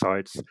many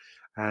insights,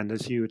 and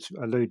as you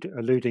were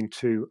alluding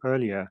to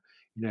earlier,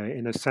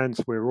 in a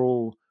sense, we're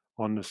all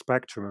on the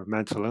spectrum of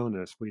mental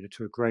illness, either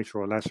to a greater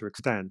or lesser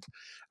extent,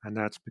 and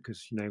that's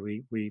because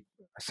we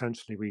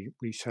essentially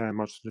we share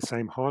much of the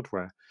same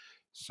hardware.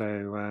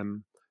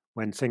 So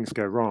when things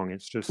go wrong,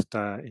 it's just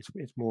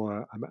it's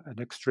more an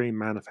extreme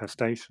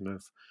manifestation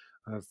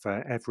of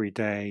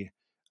everyday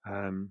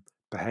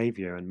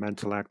behavior and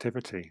mental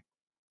activity.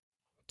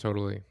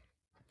 totally.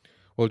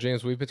 Well,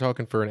 James, we've been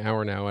talking for an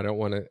hour now. I don't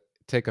want to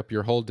take up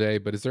your whole day,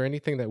 but is there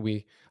anything that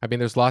I mean,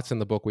 there's lots in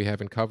the book we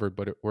haven't covered,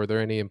 but were there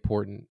any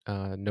important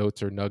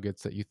notes or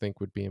nuggets that you think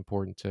would be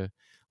important to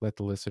let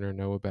the listener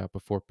know about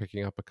before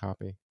picking up a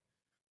copy?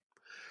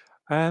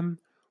 Um,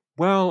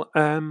 well,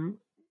 um,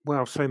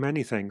 well, so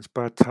many things,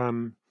 but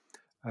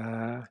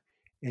uh,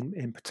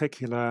 in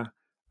particular,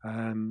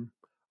 um,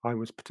 I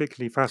was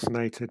particularly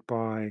fascinated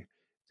by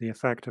the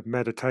effect of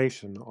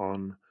meditation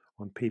on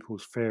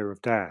people's fear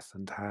of death,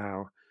 and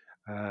how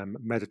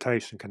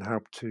meditation can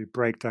help to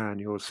break down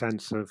your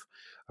sense of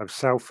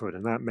selfhood,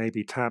 and that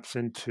maybe taps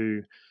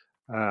into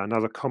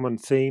another common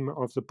theme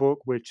of the book,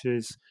 which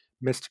is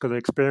mystical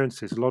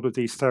experiences. A lot of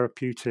these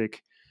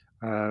therapeutic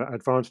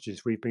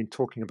advantages we've been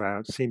talking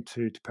about seem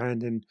to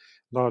depend in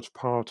large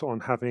part on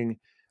having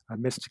a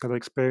mystical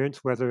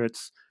experience, whether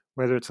it's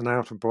an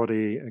out of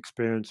body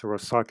experience or a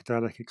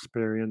psychedelic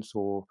experience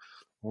or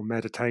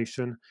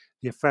meditation.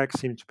 The effects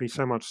seem to be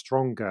so much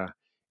stronger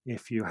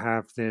if you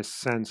have this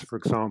sense, for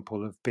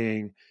example, of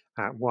being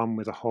at one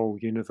with the whole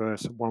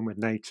universe, at one with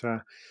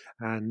nature.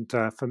 And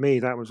for me,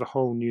 that was a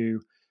whole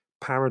new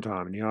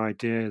paradigm, the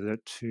idea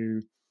that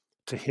to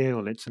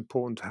heal, it's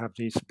important to have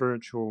these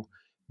spiritual,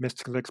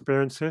 mystical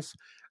experiences.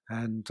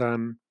 And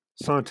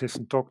scientists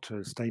and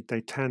doctors, they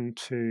tend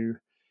to,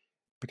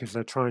 because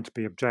they're trying to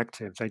be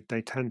objective,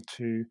 they tend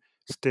to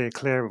steer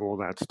clear of all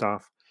that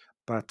stuff.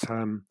 But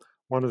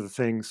one of the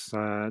things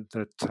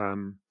that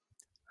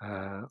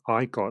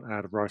I got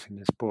out of writing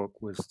this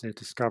book was the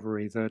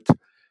discovery that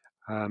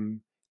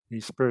um,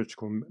 these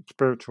spiritual,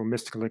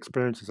 mystical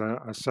experiences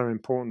are so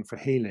important for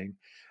healing.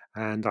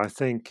 And I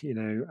think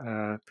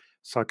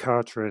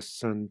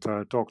psychiatrists and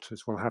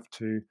doctors will have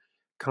to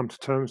come to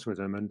terms with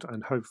them,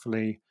 and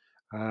hopefully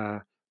uh,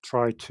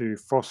 try to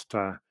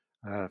foster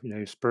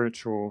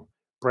spiritual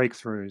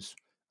breakthroughs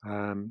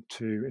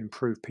to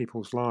improve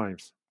people's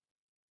lives.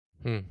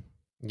 Hmm.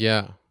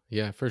 Yeah,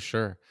 yeah, for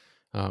sure.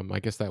 I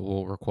guess that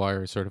will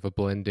require sort of a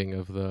blending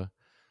of the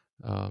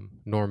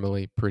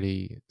normally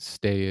pretty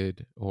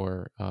staid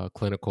or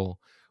clinical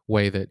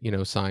way that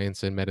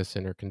science and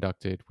medicine are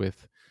conducted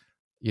with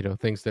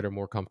things that are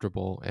more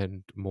comfortable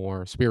and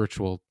more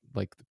spiritual,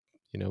 like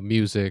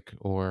music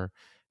or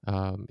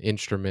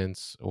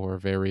instruments or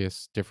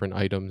various different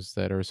items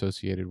that are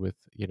associated with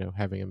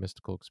having a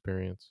mystical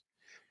experience.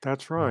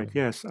 That's right. um,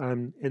 Yes,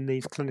 in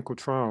these clinical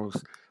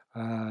trials,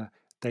 uh,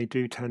 they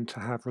do tend to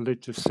have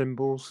religious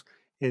symbols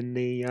in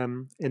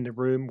the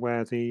room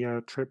where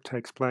the trip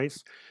takes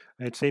place,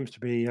 it seems to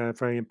be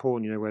very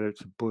important. Whether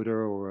it's a Buddha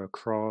or a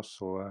cross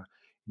or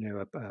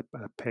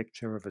a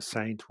picture of a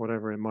saint,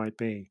 whatever it might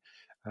be.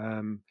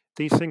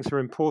 These things are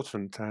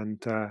important,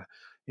 and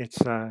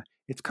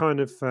it's kind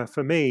of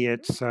for me,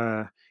 it's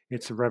a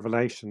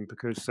revelation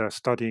because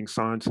studying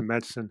science and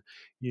medicine,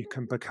 you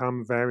can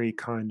become very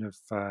kind of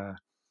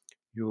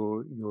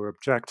your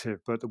objective,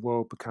 but the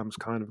world becomes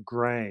kind of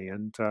grey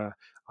and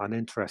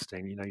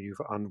uninteresting.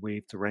 You've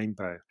unweaved the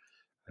rainbow,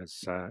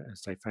 as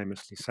they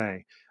famously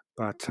say.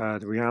 But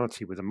the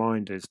reality with the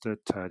mind is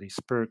that these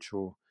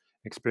spiritual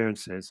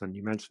experiences, and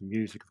you mentioned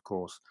music, of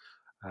course,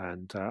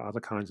 and other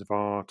kinds of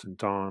art and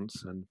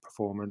dance and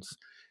performance,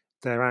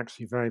 they're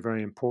actually very,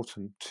 very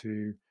important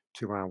to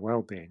our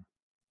well-being.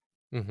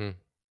 Hmm.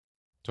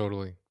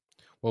 Totally.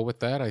 Well, with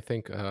that, I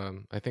think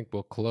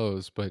we'll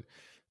close. But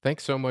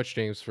thanks so much,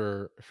 James,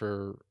 for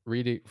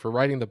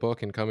writing the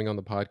book and coming on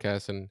the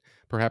podcast. And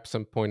perhaps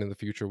some point in the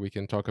future we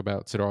can talk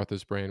about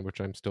Siddhartha's Brain,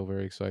 which I'm still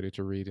very excited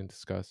to read and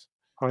discuss.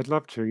 I'd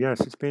love to.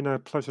 Yes, it's been a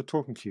pleasure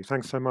talking to you.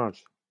 Thanks so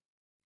much.